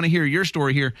 and I want to hear your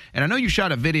story here, and I know you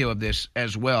shot a video of this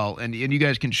as well, and you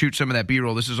guys can shoot some of that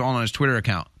B-roll. This is all on his Twitter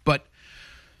account. But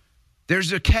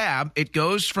there's a cab. It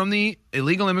goes from the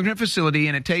illegal immigrant facility,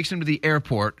 and it takes him to the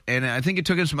airport. And I think it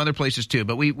took him some other places, too.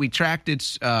 But we tracked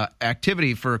its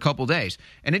activity for a couple days.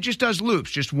 And it just does loops,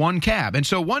 just one cab. And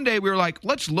so one day we were like,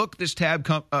 let's look this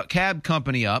cab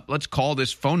company up. Let's call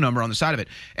this phone number on the side of it.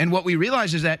 And what we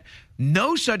realized is that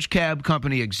no such cab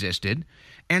company existed.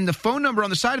 And the phone number on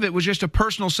the side of it was just a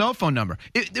personal cell phone number.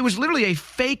 It was literally a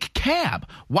fake cab.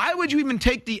 Why would you even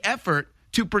take the effort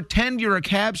to pretend you're a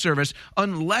cab service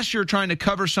unless you're trying to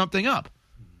cover something up?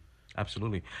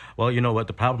 Absolutely. Well, you know what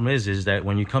the problem is that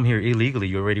when you come here illegally,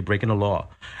 you're already breaking the law.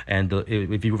 And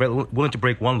if you're willing to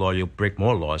break one law, you'll break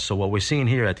more laws. So what we're seeing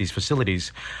here at these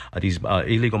facilities, these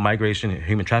illegal migration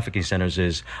human trafficking centers,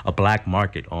 is a black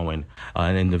market, Owen.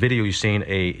 And in the video, you're seeing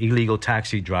a illegal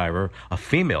taxi driver, a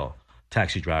female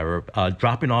taxi driver,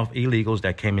 dropping off illegals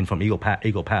that came in from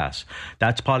Eagle Pass.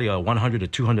 That's probably a $100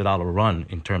 to $200 run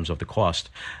in terms of the cost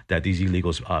that these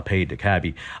illegals paid the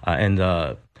cabbie.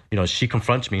 She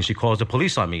confronts me and she calls the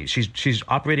police on me. She's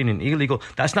operating an illegal.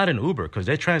 That's not an Uber because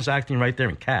they're transacting right there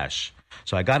in cash.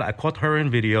 So I caught her in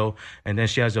video, and then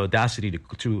she has the audacity to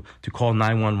call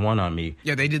 911 on me.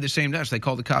 Yeah, they did the same to us. They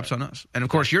called the cops on us. And of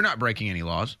course, you're not breaking any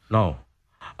laws. No.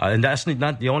 And that's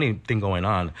not the only thing going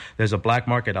on. There's a black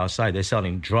market outside. They're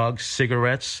selling drugs,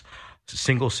 cigarettes,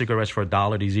 single cigarettes for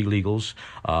 $1, these illegals.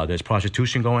 There's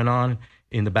prostitution going on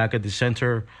in the back of the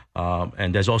center.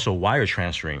 And there's also wire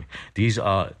transferring. These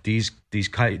illegal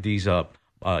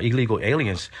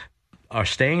aliens are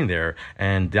staying there,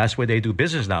 and that's where they do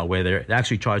business now, where they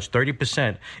actually charge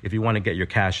 30% if you want to get your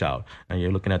cash out. And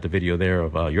you're looking at the video there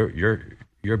of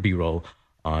your B-roll.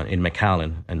 in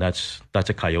McAllen, and that's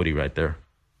a coyote right there.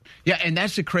 Yeah, and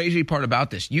that's the crazy part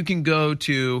about this. You can go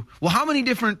to, well, how many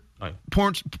different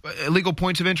illegal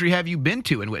points of entry have you been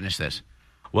to and witnessed this?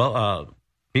 Well,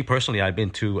 me personally, I've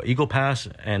been to Eagle Pass,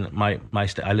 and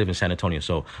I live in San Antonio,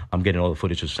 so I'm getting all the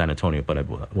footage of San Antonio, but I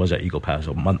was at Eagle Pass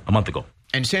a month ago.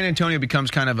 And San Antonio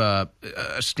becomes kind of a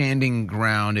standing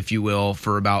ground, if you will,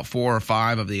 for about 4 or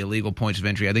 5 of the illegal points of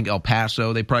entry. I think El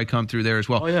Paso, they probably come through there as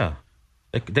well. Oh, yeah.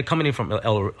 They're coming in from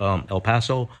El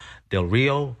Paso, Del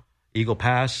Rio, Eagle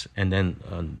Pass, and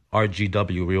then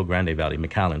RGW, Rio Grande Valley,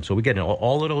 McAllen. So we get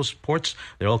all of those ports.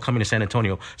 They're all coming to San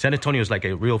Antonio. San Antonio is like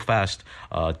a real fast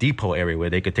depot area where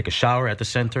they could take a shower at the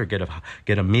center,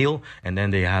 get a meal, and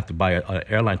then they have to buy an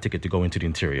airline ticket to go into the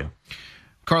interior.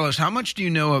 Carlos, how much do you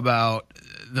know about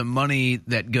the money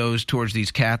that goes towards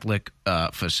these Catholic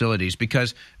facilities?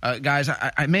 Because, guys,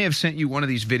 I may have sent you one of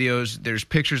these videos. There's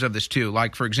pictures of this, too.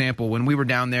 Like, for example, when we were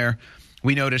down there,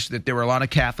 we noticed that there were a lot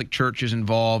of Catholic churches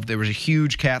involved. There was a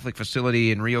huge Catholic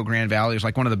facility in Rio Grande Valley. It was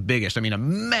like one of the biggest. I mean, a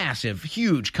massive,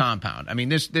 huge compound. I mean,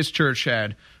 this church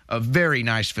had a very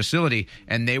nice facility,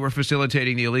 and they were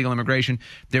facilitating the illegal immigration.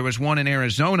 There was one in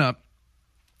Arizona.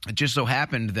 It just so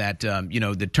happened that,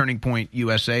 the Turning Point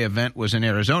USA event was in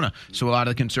Arizona. So a lot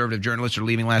of the conservative journalists are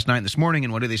leaving last night and this morning,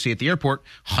 and what do they see at the airport?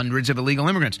 Hundreds of illegal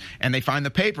immigrants. And they find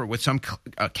the paper with some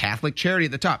Catholic charity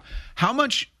at the top. How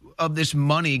much of this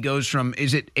money goes from,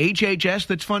 is it HHS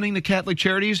that's funding the Catholic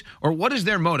charities, or what is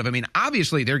their motive? I mean,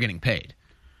 obviously they're getting paid.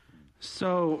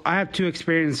 So I have 2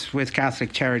 experiences with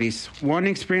Catholic charities. One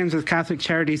experience with Catholic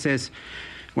charities is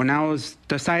when I was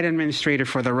the site administrator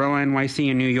for the Roa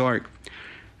NYC in New York.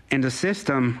 In the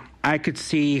system, I could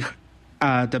see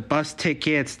the bus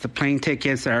tickets, the plane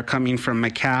tickets that are coming from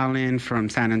McAllen, from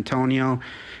San Antonio,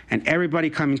 and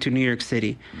everybody coming to New York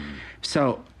City.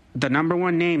 So the number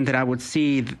one name that I would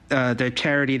see, the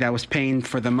charity that was paying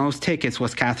for the most tickets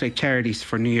was Catholic Charities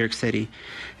for New York City.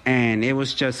 And it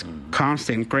was just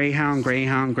constant, Greyhound,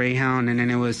 and then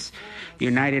it was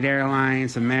United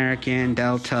Airlines, American,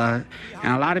 Delta.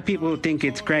 And a lot of people think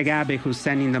it's Greg Abbott who's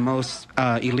sending the most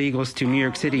illegals to New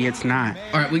York City. It's not.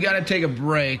 All right, we got to take a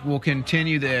break. We'll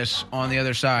continue this on the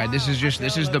other side. This is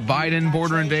the Biden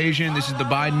border invasion. This is the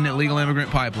Biden illegal immigrant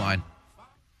pipeline.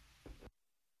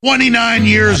 29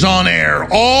 years on air.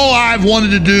 All I've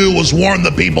wanted to do was warn the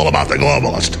people about the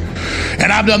globalist.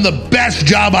 And I've done the best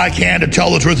job I can to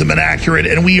tell the truth and been accurate,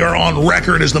 and we are on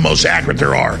record as the most accurate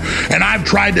there are. And I've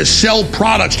tried to sell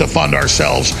products to fund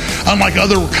ourselves. Unlike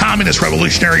other communist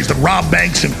revolutionaries that rob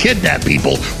banks and kidnap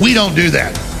people, we don't do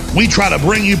that. We try to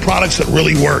bring you products that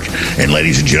really work. And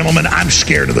ladies and gentlemen, I'm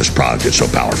scared of this product. It's so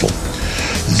powerful.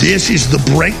 This is the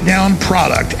breakdown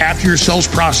product, after your cells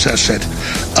process it,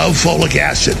 of folic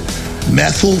acid,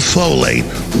 methylfolate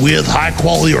with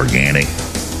high-quality organic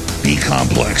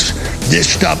B-complex. This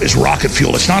stuff is rocket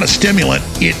fuel. It's not a stimulant.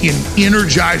 It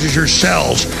energizes your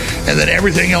cells, and then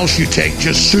everything else you take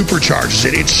just supercharges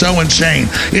it. It's so insane.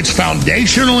 It's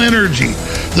foundational energy,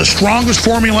 the strongest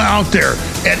formula out there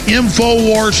at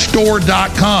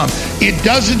InfoWarsStore.com. It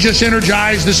doesn't just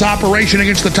energize this operation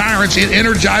against the tyrants. It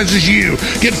energizes you.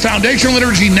 Get foundational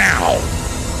energy now.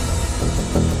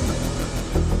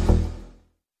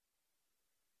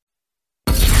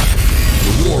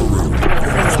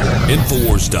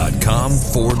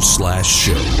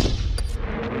 Infowars.com/show.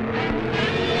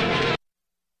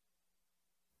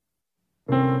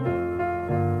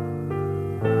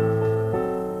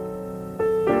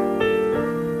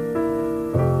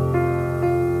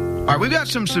 All right, we've got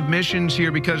some submissions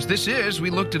here because we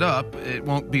looked it up. It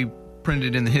won't be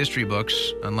printed in the history books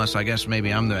unless I guess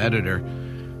maybe I'm the editor.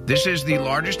 This is the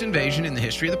largest invasion in the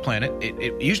history of the planet.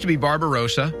 It used to be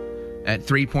Barbarossa at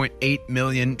 3.8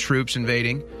 million troops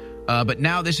invading. But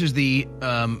now this is the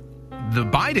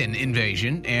Biden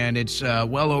invasion, and it's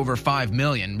well over 5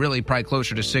 million, really probably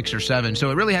closer to 6 or 7. So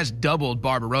it really has doubled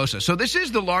Barbarossa. So this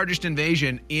is the largest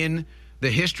invasion in the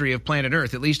history of planet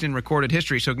Earth, at least in recorded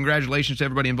history. So congratulations to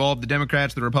everybody involved, the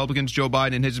Democrats, the Republicans, Joe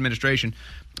Biden and his administration.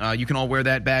 You can all wear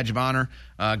that badge of honor.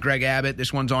 Greg Abbott,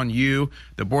 this one's on you.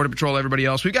 The Border Patrol, everybody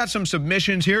else. We got some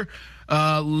submissions here.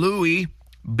 Louis,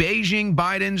 Beijing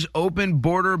Biden's open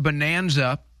border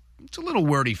bonanza. It's a little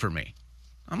wordy for me.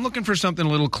 I'm looking for something a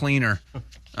little cleaner.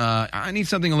 I need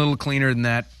something a little cleaner than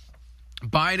that.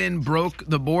 Biden broke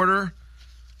the border.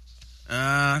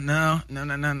 No.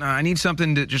 I need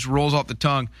something that just rolls off the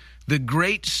tongue. The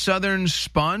Great Southern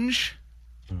Sponge.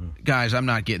 Guys, I'm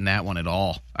not getting that one at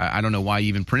all. I don't know why you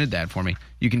even printed that for me.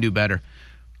 You can do better.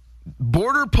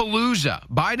 Border Palooza.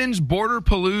 Biden's Border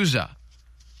Palooza.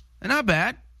 Not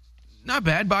bad.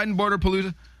 Biden Border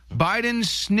Palooza. Biden's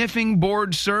sniffing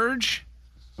board surge.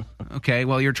 Okay,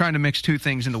 well, you're trying to mix two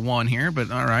things into one here,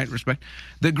 but all right, respect.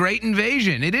 The Great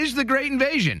Invasion. It is the Great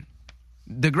Invasion.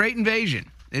 The Great Invasion.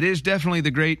 It is definitely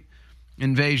the Great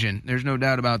Invasion. There's no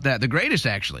doubt about that. The greatest,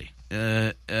 actually,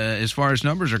 as far as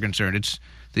numbers are concerned. It's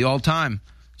the all-time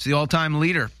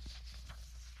leader.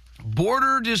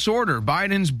 Border disorder.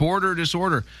 Biden's border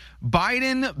disorder.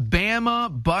 Biden,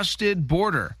 Bama, busted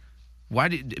border. Why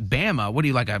did Bama? What are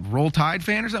you, like a Roll Tide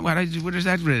fan or something? What is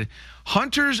that?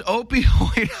 Hunter's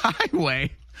opioid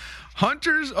highway.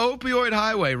 Hunter's opioid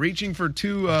highway. Reaching for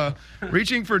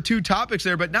two topics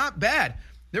there, but not bad.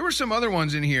 There were some other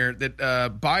ones in here that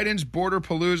Biden's border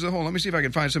palooza. Hold on, let me see if I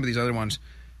can find some of these other ones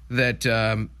that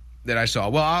I saw.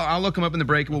 Well, I'll look them up in the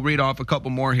break. We'll read off a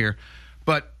couple more here.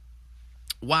 But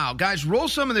wow, guys, roll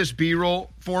some of this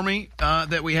B-roll for me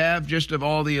that we have just of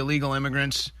all the illegal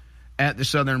immigrants at the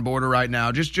southern border right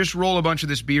now. Just roll a bunch of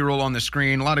this B-roll on the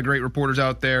screen. A lot of great reporters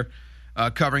out there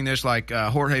covering this, like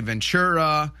Jorge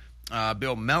Ventura,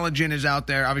 Bill Melligan is out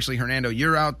there. Obviously, Hernando,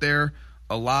 you're out there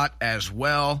a lot as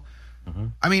well. Mm-hmm.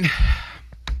 I mean,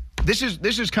 this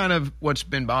is kind of what's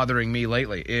been bothering me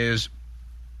lately is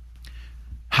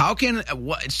how can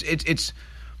it's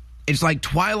like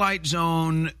Twilight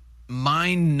Zone,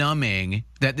 mind numbing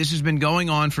that this has been going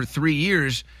on for 3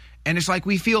 years, and it's like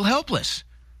we feel helpless.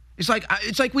 It's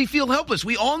like we feel helpless.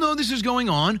 We all know this is going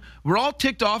on. We're all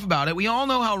ticked off about it. We all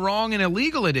know how wrong and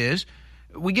illegal it is.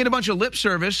 We get a bunch of lip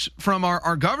service from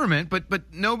our government,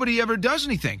 but nobody ever does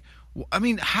anything. I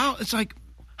mean, how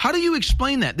do you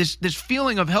explain that? This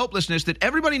feeling of helplessness that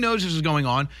everybody knows this is going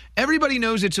on, everybody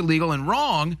knows it's illegal and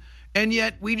wrong, and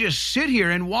yet we just sit here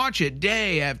and watch it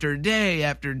day after day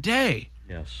after day.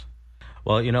 Yes.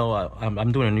 Well,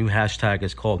 I'm doing a new hashtag.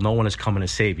 It's called "No One Is Coming to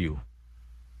Save You."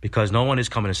 Because no one is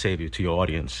coming to save you, to your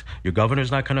audience. Your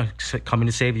governor's not coming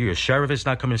to save you. Your sheriff is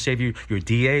not coming to save you. Your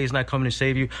DA is not coming to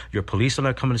save you. Your police are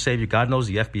not coming to save you. God knows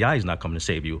the FBI is not coming to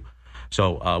save you.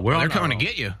 So they're coming to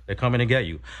get you. They're coming to get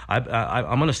you.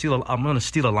 I'm gonna steal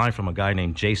a line from a guy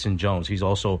named Jason Jones. He's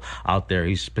also out there.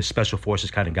 He's a special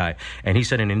forces kind of guy, and he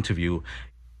said in an interview,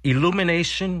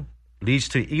 "Illumination leads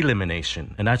to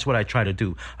elimination," and that's what I try to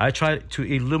do. I try to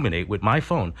illuminate with my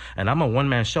phone, and I'm a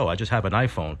one-man show. I just have an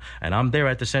iPhone, and I'm there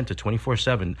at the center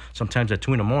 24/7, sometimes at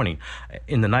 2 a.m,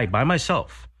 in the night by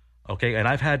myself. Okay, and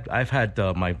I've had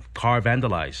my car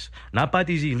vandalized, not by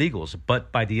these illegals,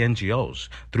 but by the NGOs,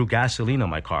 threw gasoline on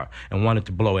my car and wanted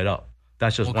to blow it up.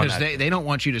 That's just one. Because they don't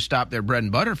want you to stop their bread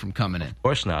and butter from coming in. Of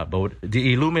course not. But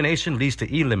the illumination leads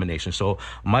to elimination. So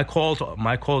my call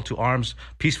to arms,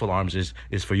 peaceful arms,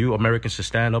 is for you Americans to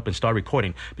stand up and start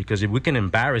recording. Because if we can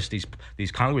embarrass these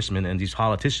congressmen and these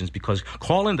politicians, because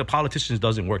calling the politicians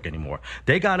doesn't work anymore.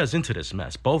 They got us into this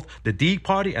mess. Both the D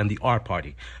party and the R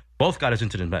party. Both got us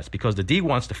into the mess because the D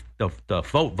wants the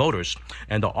voters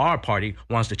and the R party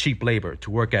wants the cheap labor to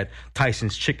work at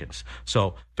Tyson's Chickens.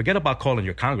 So forget about calling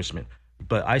your congressman.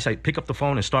 But I say pick up the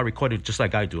phone and start recording just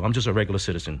like I do. I'm just a regular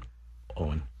citizen,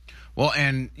 Owen. Well,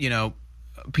 and,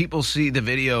 people see the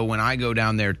video when I go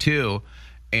down there, too,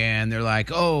 and they're like,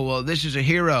 oh, well, this is a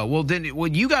hero. Well,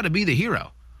 you got to be the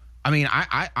hero. I mean,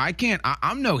 I can't.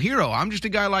 I'm no hero. I'm just a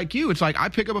guy like you. It's like I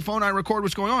pick up a phone, I record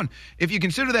what's going on. If you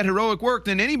consider that heroic work,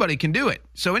 then anybody can do it.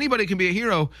 So anybody can be a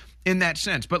hero in that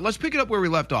sense. But let's pick it up where we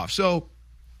left off. So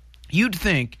you'd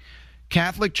think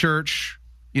Catholic Church,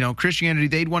 Christianity,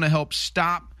 they'd want to help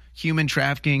stop human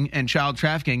trafficking and child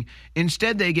trafficking.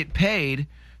 Instead, they get paid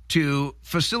to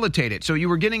facilitate it. So you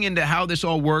were getting into how this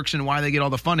all works and why they get all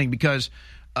the funding, because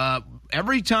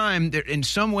every time, in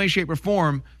some way, shape, or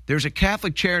form, there's a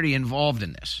Catholic charity involved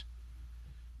in this.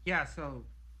 Yeah, so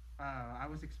I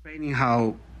was explaining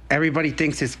how everybody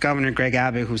thinks it's Governor Greg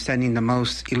Abbott who's sending the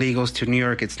most illegals to New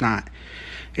York. It's not.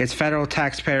 It's federal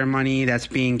taxpayer money that's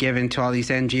being given to all these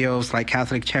NGOs like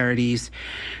Catholic Charities.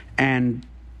 And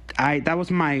that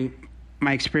was my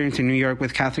experience in New York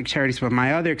with Catholic Charities. But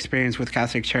my other experience with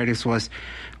Catholic Charities was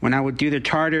when I would do the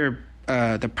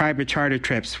private charter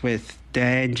trips with the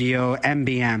NGO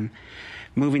MBM,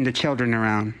 moving the children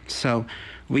around. So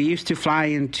we used to fly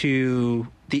into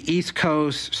the East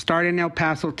Coast, start in El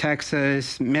Paso,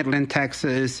 Texas, Midland,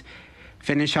 Texas,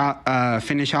 finish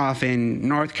off in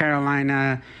North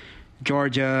Carolina,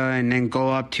 Georgia, and then go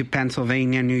up to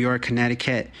Pennsylvania, New York,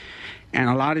 Connecticut. And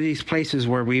a lot of these places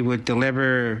where we would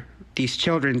deliver these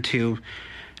children to,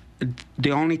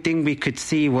 the only thing we could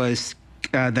see was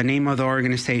the name of the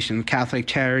organization, Catholic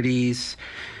Charities,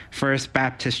 First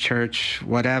Baptist Church,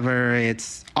 whatever.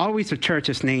 It's always a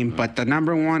church's name, but the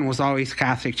number one was always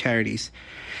Catholic Charities.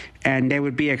 And they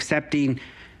would be accepting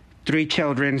 3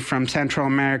 children from Central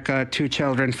America, 2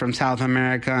 children from South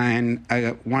America, and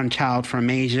 1 child from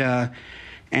Asia.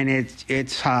 And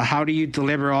it's how do you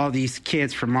deliver all these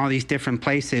kids from all these different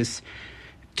places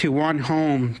to one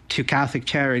home to Catholic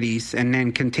Charities, and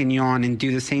then continue on and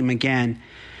do the same again.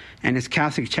 And it's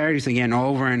Catholic Charities again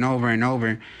over and over and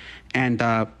over.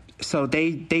 And so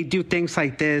they do things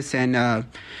like this. And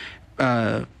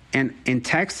in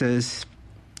Texas,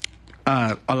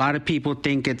 a lot of people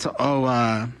think it's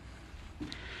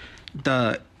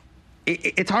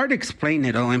it's hard to explain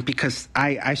it, Owen, because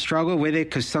I struggle with it,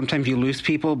 because sometimes you lose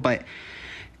people, but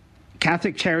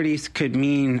Catholic Charities could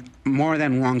mean more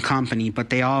than one company, but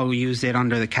they all use it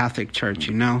under the Catholic Church,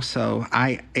 you know? So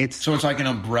it's like an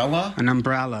umbrella? An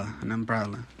umbrella.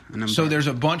 So there's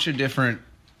a bunch of different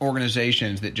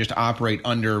organizations that just operate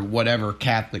under whatever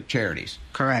Catholic Charities.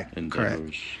 Correct.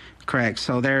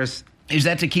 So is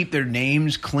that to keep their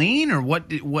names clean, or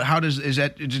what? Is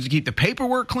that to keep the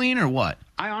paperwork clean, or what?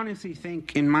 I honestly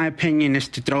think, in my opinion, is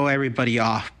to throw everybody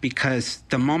off, because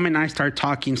the moment I start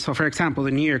talking, so for example,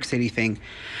 the New York City thing,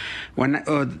 when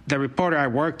the reporter I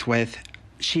worked with,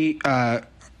 she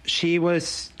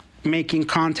was making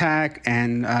contact,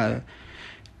 and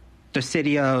the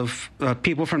city of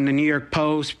people from the New York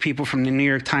Post, people from the New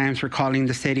York Times were calling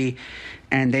the city,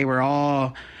 and they were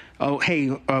all, oh, hey,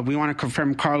 we want to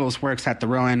confirm Carlos works at the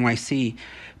Row NYC.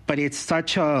 But it's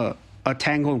such a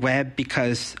tangled web,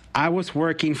 because I was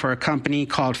working for a company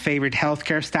called Favorite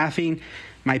Healthcare Staffing.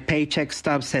 My paycheck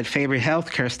stub said Favorite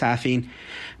Healthcare Staffing.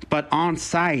 But on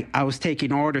site, I was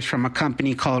taking orders from a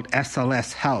company called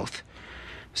SLS Health.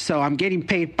 So I'm getting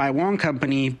paid by one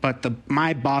company, but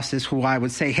my bosses, who I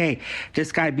would say, hey,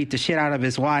 this guy beat the shit out of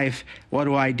his wife, what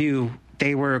do?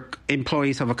 They were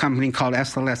employees of a company called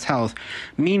SLS Health.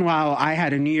 Meanwhile, I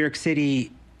had a New York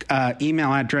City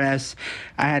email address.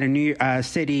 I had a New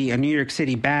York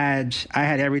City badge. I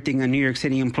had everything a New York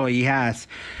City employee has.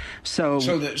 So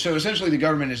essentially, the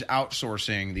government is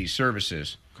outsourcing these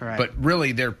services. Correct. But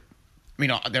really, they're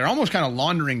almost kind of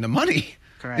laundering the money.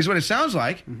 Correct. Is what it sounds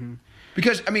like. Mm-hmm.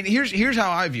 Because here's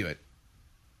how I view it.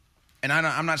 And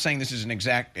I'm not saying this is an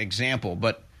exact example,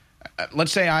 but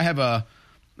let's say I have a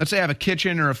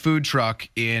kitchen or a food truck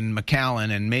in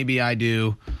McAllen, and maybe I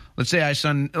do. Let's say I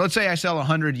sell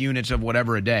 100 units of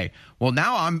whatever a day. Well,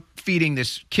 now I'm feeding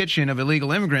this kitchen of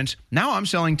illegal immigrants. Now I'm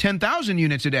selling 10,000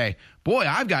 units a day. Boy,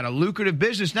 I've got a lucrative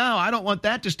business now. I don't want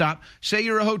that to stop. Say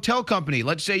you're a hotel company.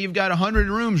 Let's say you've got 100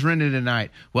 rooms rented a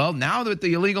night. Well, now that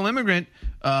the illegal immigrant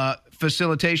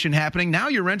facilitation happening, now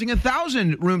you're renting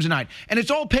 1,000 rooms a night. And it's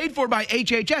all paid for by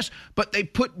HHS, but they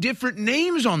put different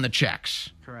names on the checks.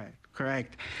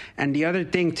 Correct. And the other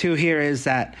thing, too, here is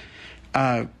that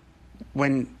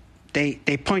when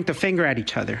they point the finger at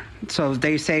each other. So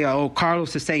they say, oh,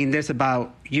 Carlos is saying this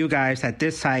about you guys at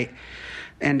this site.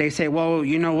 And they say, well,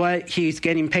 you know what? He's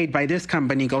getting paid by this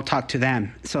company. Go talk to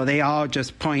them. So they all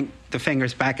just point the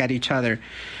fingers back at each other.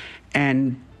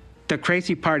 And the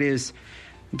crazy part is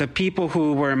the people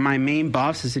who were my main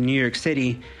bosses in New York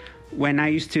City, when I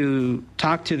used to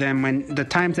talk to them, when the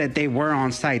times that they were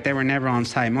on site, they were never on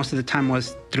site. Most of the time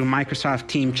was through Microsoft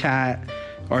Team Chat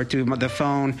or through the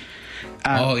phone.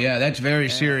 That's very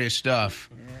serious stuff.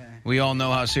 Yeah. We all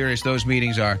know how serious those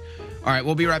meetings are. All right,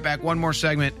 we'll be right back. One more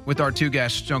segment with our two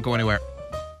guests. Don't go anywhere.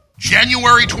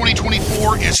 January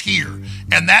 2024 is here,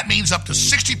 and that means up to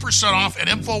 60% off at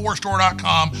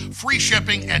InfoWarsStore.com, free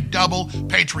shipping, and double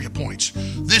Patriot points.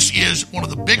 This is one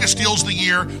of the biggest deals of the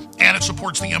year, and it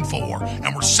supports the InfoWar.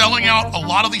 And we're selling out a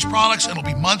lot of these products, and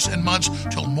it'll be months and months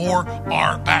till more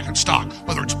are back in stock.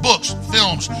 Whether it's books,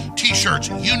 films, T-shirts,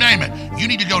 you name it, you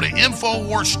need to go to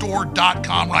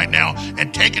InfoWarsStore.com right now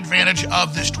and take advantage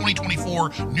of this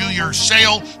 2024 New Year's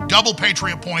sale, double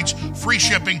Patriot points, free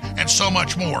shipping, and so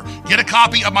much more. Get a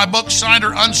copy of my book, signed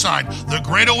or unsigned, The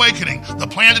Great Awakening, The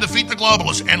Plan to Defeat the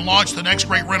Globalists and Launch the Next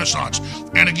Great Renaissance.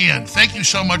 And again, thank you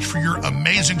so much for your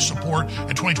amazing support in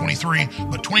 2023.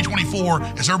 But 2024,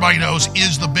 as everybody knows,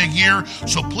 is the big year.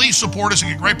 So please support us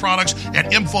and get great products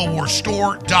at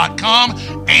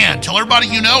InfoWarsStore.com. And tell everybody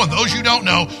you know, and those you don't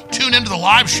know, tune into the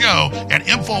live show at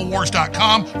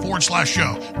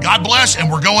InfoWars.com/show. God bless, and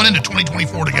we're going into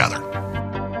 2024 together.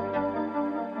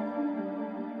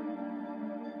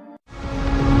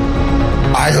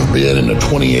 I have been in a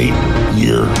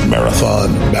 28-year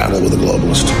marathon battle with a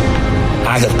globalist.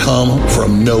 I have come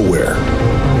from nowhere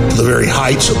to the very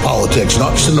heights of politics,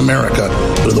 not just in America,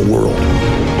 but in the world.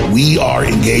 We are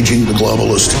engaging the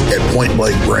globalists at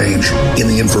point-blank range in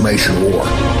the information war.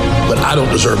 But I don't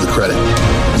deserve the credit.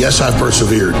 Yes, I've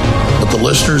persevered, but the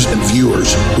listeners and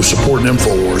viewers who support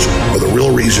InfoWars are the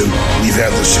real reason we've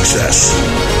had this success.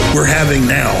 We're having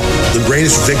now the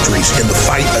greatest victories in the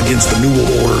fight against the New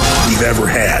World Order we've ever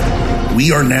had.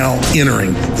 We are now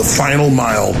entering the final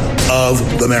mile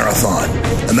of the marathon.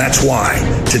 And that's why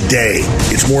today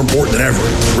it's more important than ever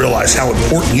to realize how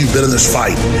important you've been in this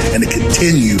fight and to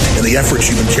continue in the efforts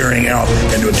you've been carrying out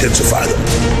and to intensify them.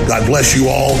 God bless you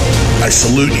all. I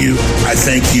salute you. I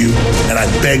thank you. And I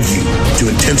beg you to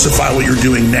intensify what you're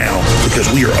doing now, because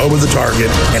we are over the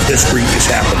target and history is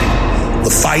happening. The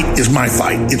fight is my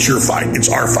fight. It's your fight. It's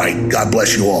our fight. God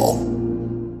bless you all.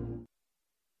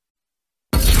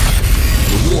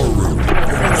 The War Room.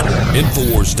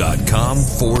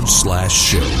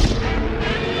 Infowars.com/show.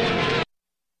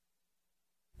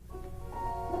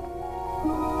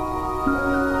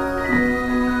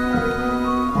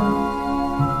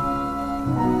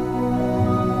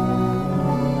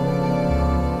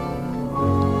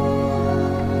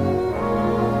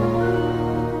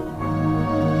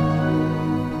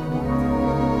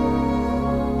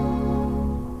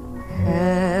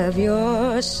 Have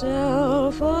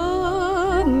yourself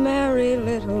a merry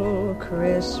little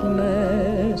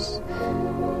Christmas.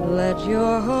 Let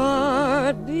your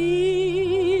heart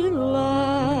be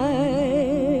light.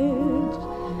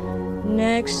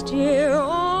 Next year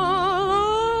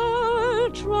all our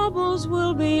troubles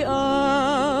will be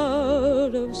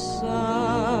out of sight.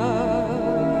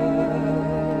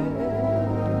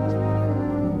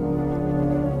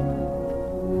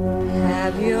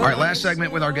 Have your All right, last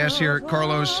segment with our guest here,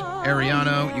 Carlos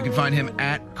Arellano. You can find him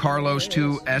at Carlos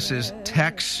 2S's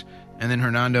Tex, and then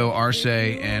Hernando Arce,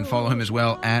 and follow him as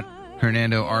well at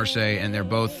Hernando Arce, and they're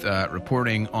both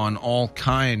reporting on all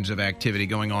kinds of activity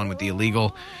going on with the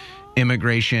illegal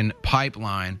immigration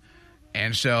pipeline.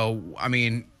 And so, I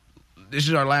mean, this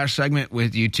is our last segment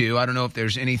with you two. I don't know if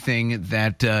there's anything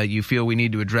that you feel we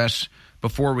need to address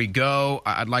before we go.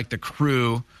 I'd like the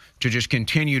crew to just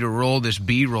continue to roll this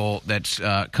B-roll that's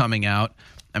coming out.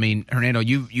 I mean, Hernando,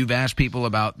 you've asked people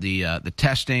about the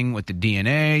testing with the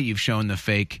DNA. You've shown the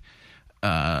fake.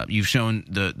 You've shown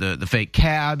the fake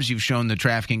cabs. You've shown the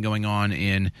trafficking going on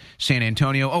in San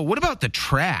Antonio. Oh, what about the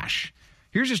trash?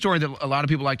 Here's a story that a lot of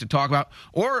people like to talk about,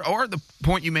 or the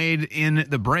point you made in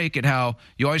the break at how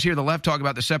you always hear the left talk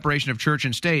about the separation of church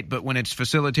and state, but when it's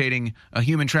facilitating a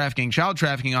human trafficking, child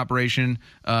trafficking operation,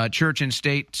 church and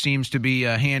state seems to be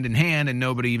hand in hand, and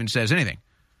nobody even says anything.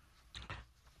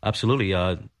 Absolutely.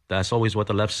 That's always what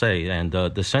the left say. And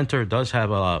the center does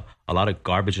have a lot of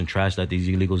garbage and trash that these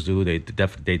illegals do. They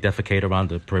defecate around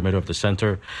the perimeter of the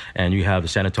center. And you have the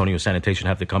San Antonio sanitation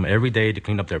have to come every day to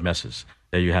clean up their messes.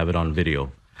 There you have it on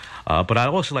video. But I'd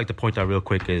also like to point out real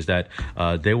quick is that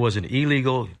there was an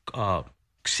illegal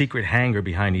secret hangar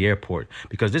behind the airport,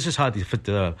 because this is how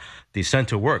the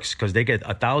center works, because they get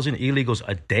 1,000 illegals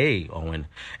a day, Owen,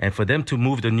 and for them to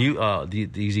move these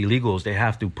illegals, they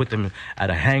have to put them at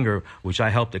a hangar, which I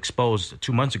helped expose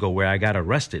 2 months ago, where I got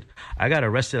arrested. I got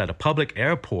arrested at a public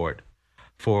airport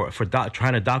for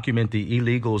trying to document the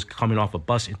illegals coming off a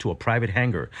bus into a private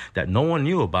hangar that no one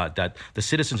knew about, that the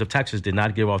citizens of Texas did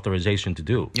not give authorization to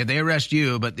do. Yeah, they arrest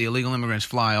you, but the illegal immigrants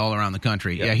fly all around the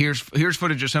country. Yeah, here's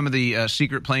footage of some of the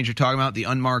secret planes you're talking about, the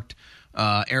unmarked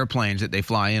airplanes that they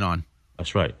fly in on.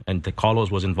 That's right. And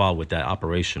Carlos was involved with that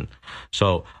operation.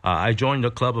 So I joined the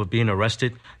club of being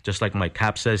arrested, just like my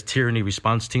cap says, Tyranny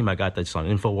Response Team. I got this on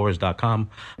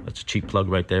Infowars.com. That's a cheap plug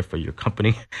right there for your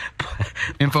company.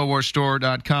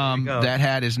 Infowarsstore.com. That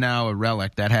hat is now a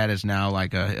relic. That hat is now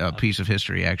like a piece of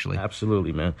history, actually.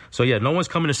 Absolutely, man. So, yeah, no one's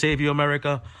coming to save you,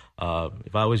 America.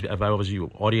 If I was you,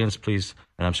 audience, please,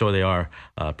 and I'm sure they are,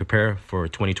 prepare for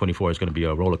 2024. It's going to be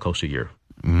a roller coaster year.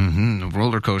 Mm-hmm. A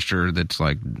roller coaster that's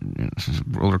like,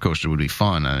 roller coaster would be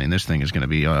fun. I mean, this thing is going to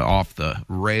be off the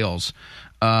rails.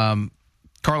 Carlos,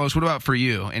 what about for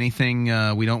you? Anything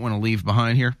we don't want to leave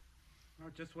behind here?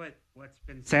 Well, just what's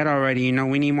been said already. You know,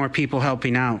 we need more people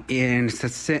helping out. And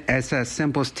it's as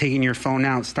simple as taking your phone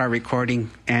out, start recording.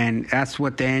 And that's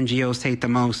what the NGOs hate the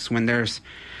most, when there's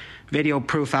video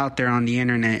proof out there on the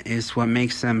internet, is what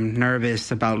makes them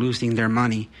nervous about losing their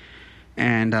money.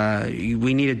 And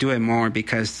we need to do it more,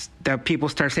 because people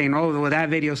start saying, oh, well, that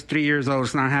video's 3 years old.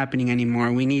 It's not happening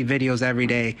anymore. We need videos every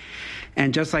day.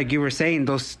 And just like you were saying,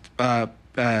 those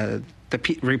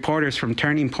reporters from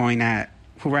Turning Point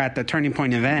who were at the Turning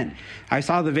Point event, I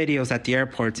saw the videos at the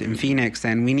airports in Phoenix,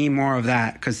 and we need more of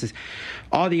that, because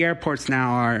all the airports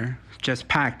now are just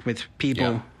packed with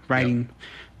people writing.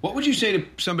 What would you say to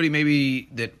somebody maybe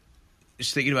that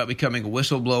is thinking about becoming a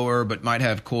whistleblower but might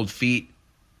have cold feet?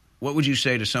 What would you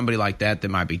say to somebody like that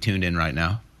might be tuned in right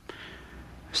now?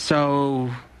 So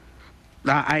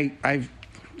I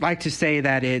like to say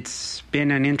that it's been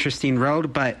an interesting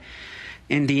road, but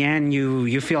in the end,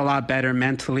 you feel a lot better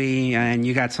mentally, and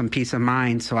you got some peace of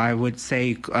mind. So I would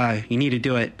say you need to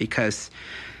do it, because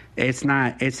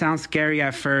it sounds scary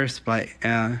at first, but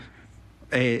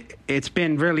it's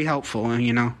been really helpful,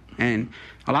 you know, and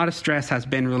a lot of stress has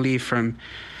been relieved from.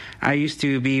 I used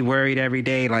to be worried every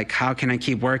day, like, how can I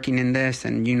keep working in this?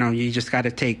 And, you know, you just got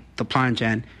to take the plunge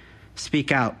and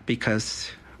speak out,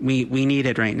 because we need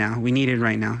it right now. We need it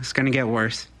right now. It's going to get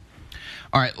worse.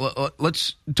 All right,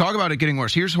 let's talk about it getting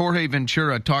worse. Here's Jorge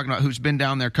Ventura talking about, who's been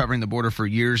down there covering the border for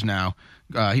years now.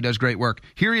 He does great work.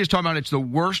 Here he is talking about it's the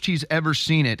worst he's ever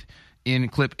seen it in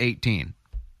clip 18.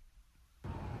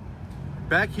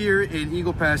 Back here in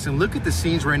Eagle Pass, and look at the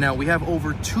scenes right now. We have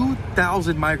over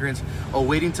 2,000 migrants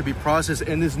awaiting to be processed,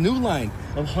 and this new line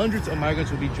of hundreds of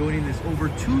migrants will be joining this. Over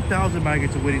 2,000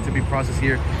 migrants awaiting to be processed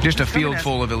here. Just a field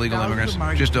full of illegal immigrants.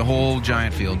 Just a whole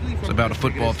giant field. It's about a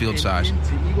football field size.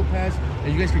 To Eagle Pass,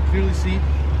 and you guys can clearly see,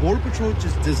 Border Patrol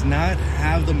just does not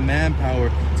have the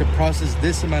manpower to process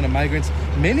this amount of migrants.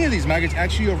 Many of these migrants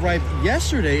actually arrived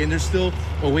yesterday, and they're still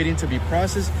awaiting to be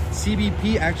processed.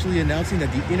 CBP actually announcing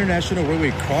that the International Railway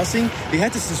Crossing, they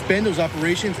had to suspend those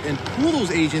operations and pull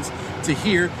those agents to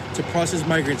here to process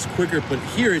migrants quicker. But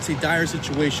here it's a dire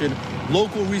situation.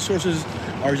 Local resources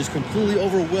are just completely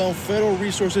overwhelmed. Federal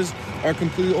resources are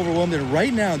completely overwhelmed. And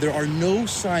right now, there are no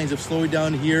signs of slowing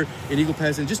down here in Eagle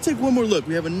Pass. And just take one more look.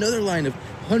 We have another line of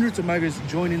hundreds of migrants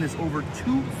joining this. Over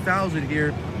 2,000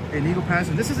 here in Eagle Pass.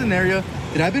 And this is an area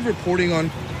that I've been reporting on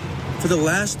for the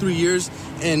last 3 years.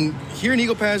 And here in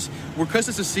Eagle Pass, we're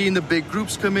accustomed to seeing the big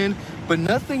groups come in, but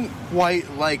nothing quite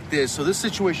like this. So this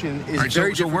situation is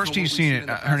very different. So worst you've seen it,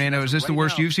 Hernando, is this the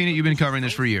worst you've seen it? You've been covering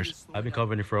this for years. I've been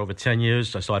covering it for over 10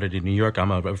 years. I started in New York.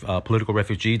 I'm a political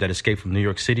refugee that escaped from New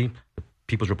York City, the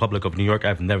People's Republic of New York.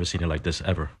 I've never seen it like this,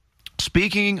 ever.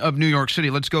 Speaking of New York City,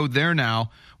 let's go there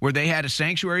now, where they had a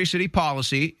sanctuary city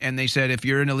policy, and they said, if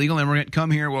you're an illegal immigrant,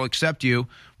 come here, we'll accept you.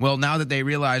 Well, now that they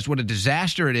realized what a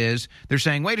disaster it is, they're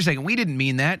saying, wait a second, we didn't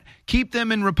mean that. Keep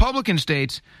them in Republican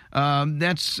states.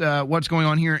 That's what's going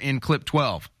on here in clip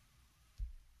 12.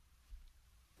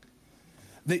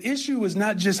 The issue is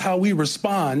not just how we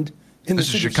respond in the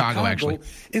city of Chicago, actually.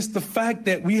 It's the fact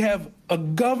that we have a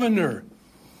governor,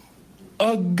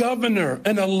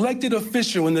 an elected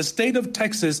official in the state of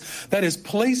Texas that is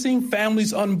placing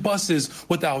families on buses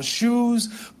without shoes,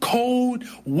 cold,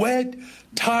 wet,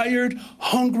 tired,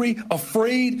 hungry,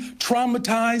 afraid,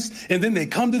 traumatized, and then they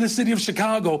come to the city of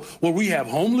Chicago where we have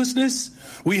homelessness,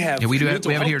 we have we have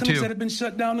mental it health here clinics too. that have been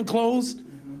shut down and closed.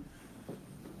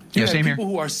 Yeah, you same have here. people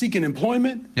who are seeking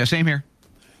employment. Yeah, same here.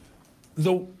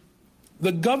 The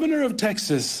governor of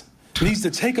Texas needs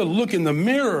to take a look in the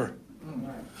mirror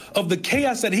of the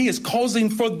chaos that he is causing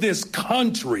for this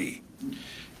country.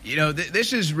 You know,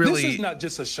 this is really... This is not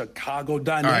just a Chicago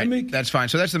dynamic. All right, that's fine.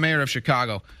 So that's the mayor of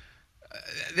Chicago.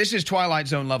 This is Twilight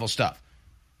Zone level stuff.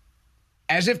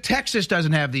 As if Texas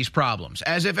doesn't have these problems.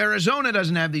 As if Arizona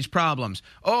doesn't have these problems.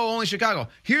 Oh, only Chicago.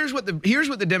 Here's what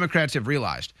the Democrats have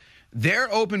realized. Their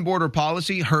open border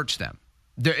policy hurts them.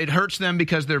 It hurts them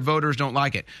because their voters don't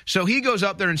like it. So he goes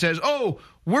up there and says, oh,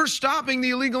 we're stopping the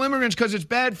illegal immigrants because it's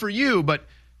bad for you, but...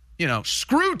 You know,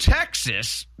 screw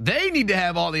Texas. They need to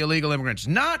have all the illegal immigrants,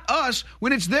 not us,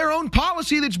 when it's their own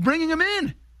policy that's bringing them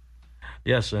in.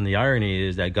 Yes, and the irony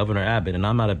is that Governor Abbott, and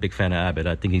I'm not a big fan of Abbott,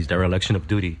 I think he's dereliction of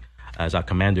duty as our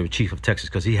commander-in-chief of Texas,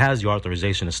 because he has the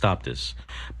authorization to stop this.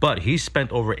 But he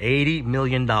spent over $80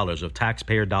 million of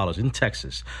taxpayer dollars in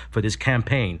Texas for this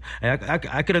campaign. And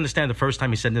I could understand the first time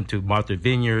he sent them to Martha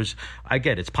Vineyards. I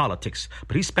get it, it's politics.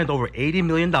 But he spent over $80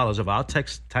 million of our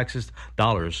Texas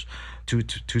dollars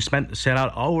to send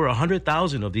out over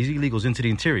 100,000 of these illegals into the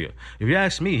interior. If you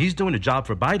ask me, he's doing the job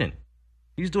for Biden.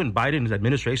 He's doing Biden's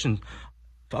administration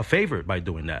a favor by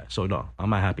doing that. So no, I'm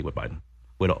not happy with Biden,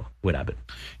 with Abbott.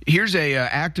 Here's a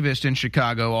activist in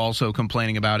Chicago also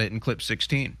complaining about it in clip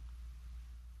 16.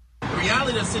 The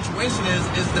reality of the situation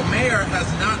is the mayor has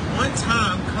not one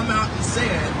time come out and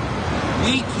said,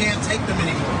 we can't take them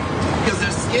anymore because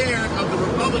they're scared of the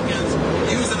Republicans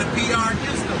using a PR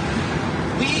against them.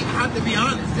 We have to be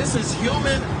honest. This is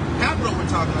human capital we're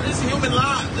talking about. This is human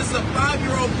lives. This is a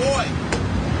 5-year-old boy,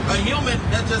 a human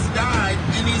that just died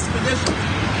in these conditions.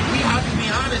 We have to be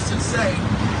honest and say,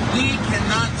 we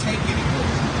cannot take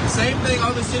anymore. Same thing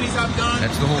other cities have done.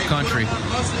 That's the whole country. Put them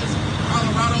on buses.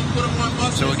 Colorado put them on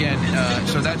buses. So again,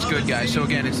 so that's good, guys. So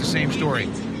again, it's the same story.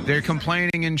 They're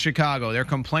complaining in Chicago. They're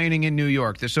complaining in New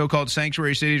York, the so-called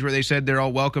sanctuary cities where they said they're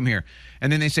all welcome here.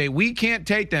 And then they say, we can't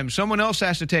take them. Someone else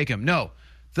has to take them. No.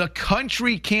 The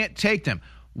country can't take them.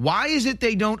 Why is it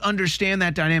they don't understand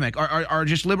that dynamic? Are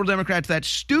just liberal Democrats that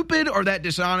stupid or that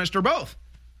dishonest or both?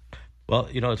 Well,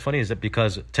 what's funny is that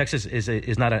because Texas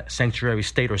is not a sanctuary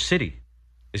state or city.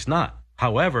 It's not.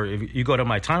 However, if you go to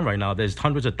my time right now, there's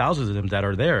hundreds of thousands of them that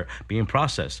are there being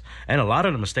processed. And a lot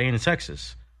of them are staying in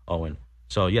Texas, Owen.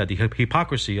 So, yeah, the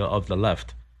hypocrisy of the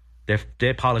left,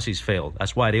 their policies failed.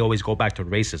 That's why they always go back to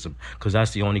racism, because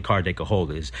that's the only card they could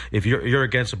hold is if you're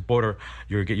against a border,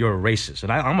 you're a racist.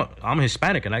 And I'm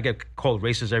Hispanic, and I get called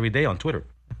racist every day on Twitter.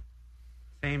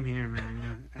 Same here,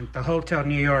 man. At the Hotel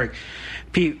New York,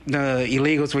 the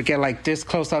illegals would get like this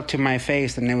close up to my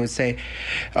face, and they would say,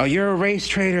 "Oh, you're a race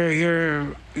traitor.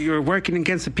 You're working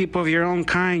against the people of your own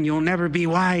kind. You'll never be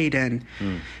white." And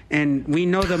we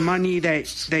know the money that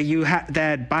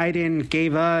Biden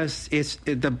gave us is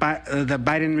the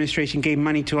Biden administration gave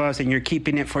money to us, and you're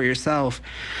keeping it for yourself.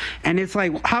 And it's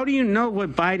like, how do you know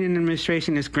what Biden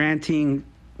administration is granting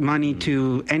money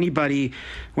to anybody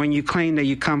when you claim that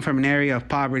you come from an area of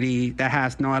poverty that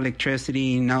has no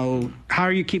electricity, how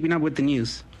are you keeping up with the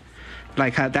news?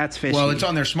 Like, that's fishy. Well, it's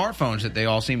on their smartphones that they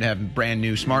all seem to have brand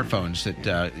new smartphones that,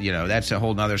 that's a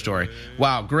whole nother story.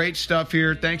 Wow, great stuff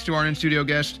here. Thanks to our in-studio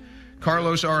guest,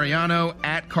 Carlos Arellano,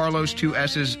 at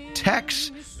Carlos2S's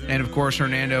Tex, and of course,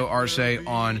 Hernando Arce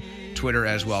on Twitter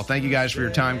as well. Thank you guys for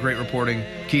your time. Great reporting.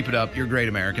 Keep it up. You're great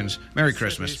Americans. Merry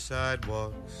Christmas.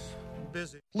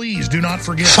 Please do not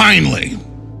forget. Finally,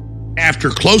 after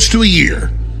close to a year,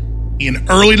 in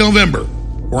early November,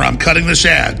 where I'm cutting this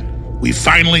ad, we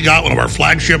finally got one of our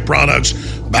flagship products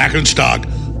back in stock,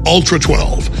 Ultra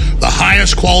 12, the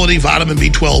highest quality vitamin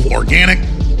B12 organic.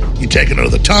 You take it under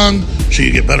the tongue so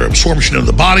you get better absorption of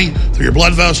the body through your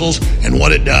blood vessels, and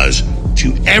what it does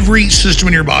to every system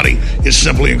in your body is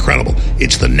simply incredible.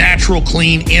 It's the natural,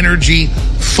 clean energy,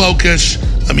 focus,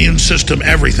 immune system,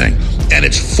 everything. And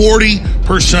it's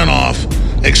 40% off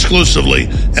exclusively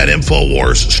at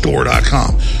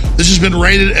InfoWarsStore.com. This has been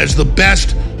rated as the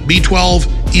best B12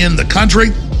 in the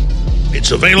country.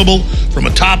 It's available from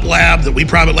a top lab that we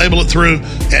private label it through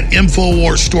at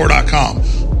InfoWarsStore.com.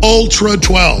 Ultra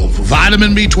 12,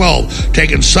 vitamin B12,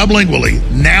 taken sublingually,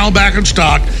 now back in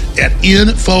stock at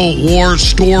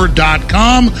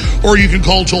InfoWarsStore.com, or you can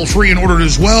call toll-free and order it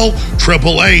as well,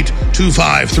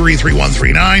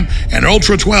 888-253-3139, and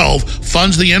Ultra 12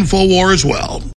 funds the InfoWar as well.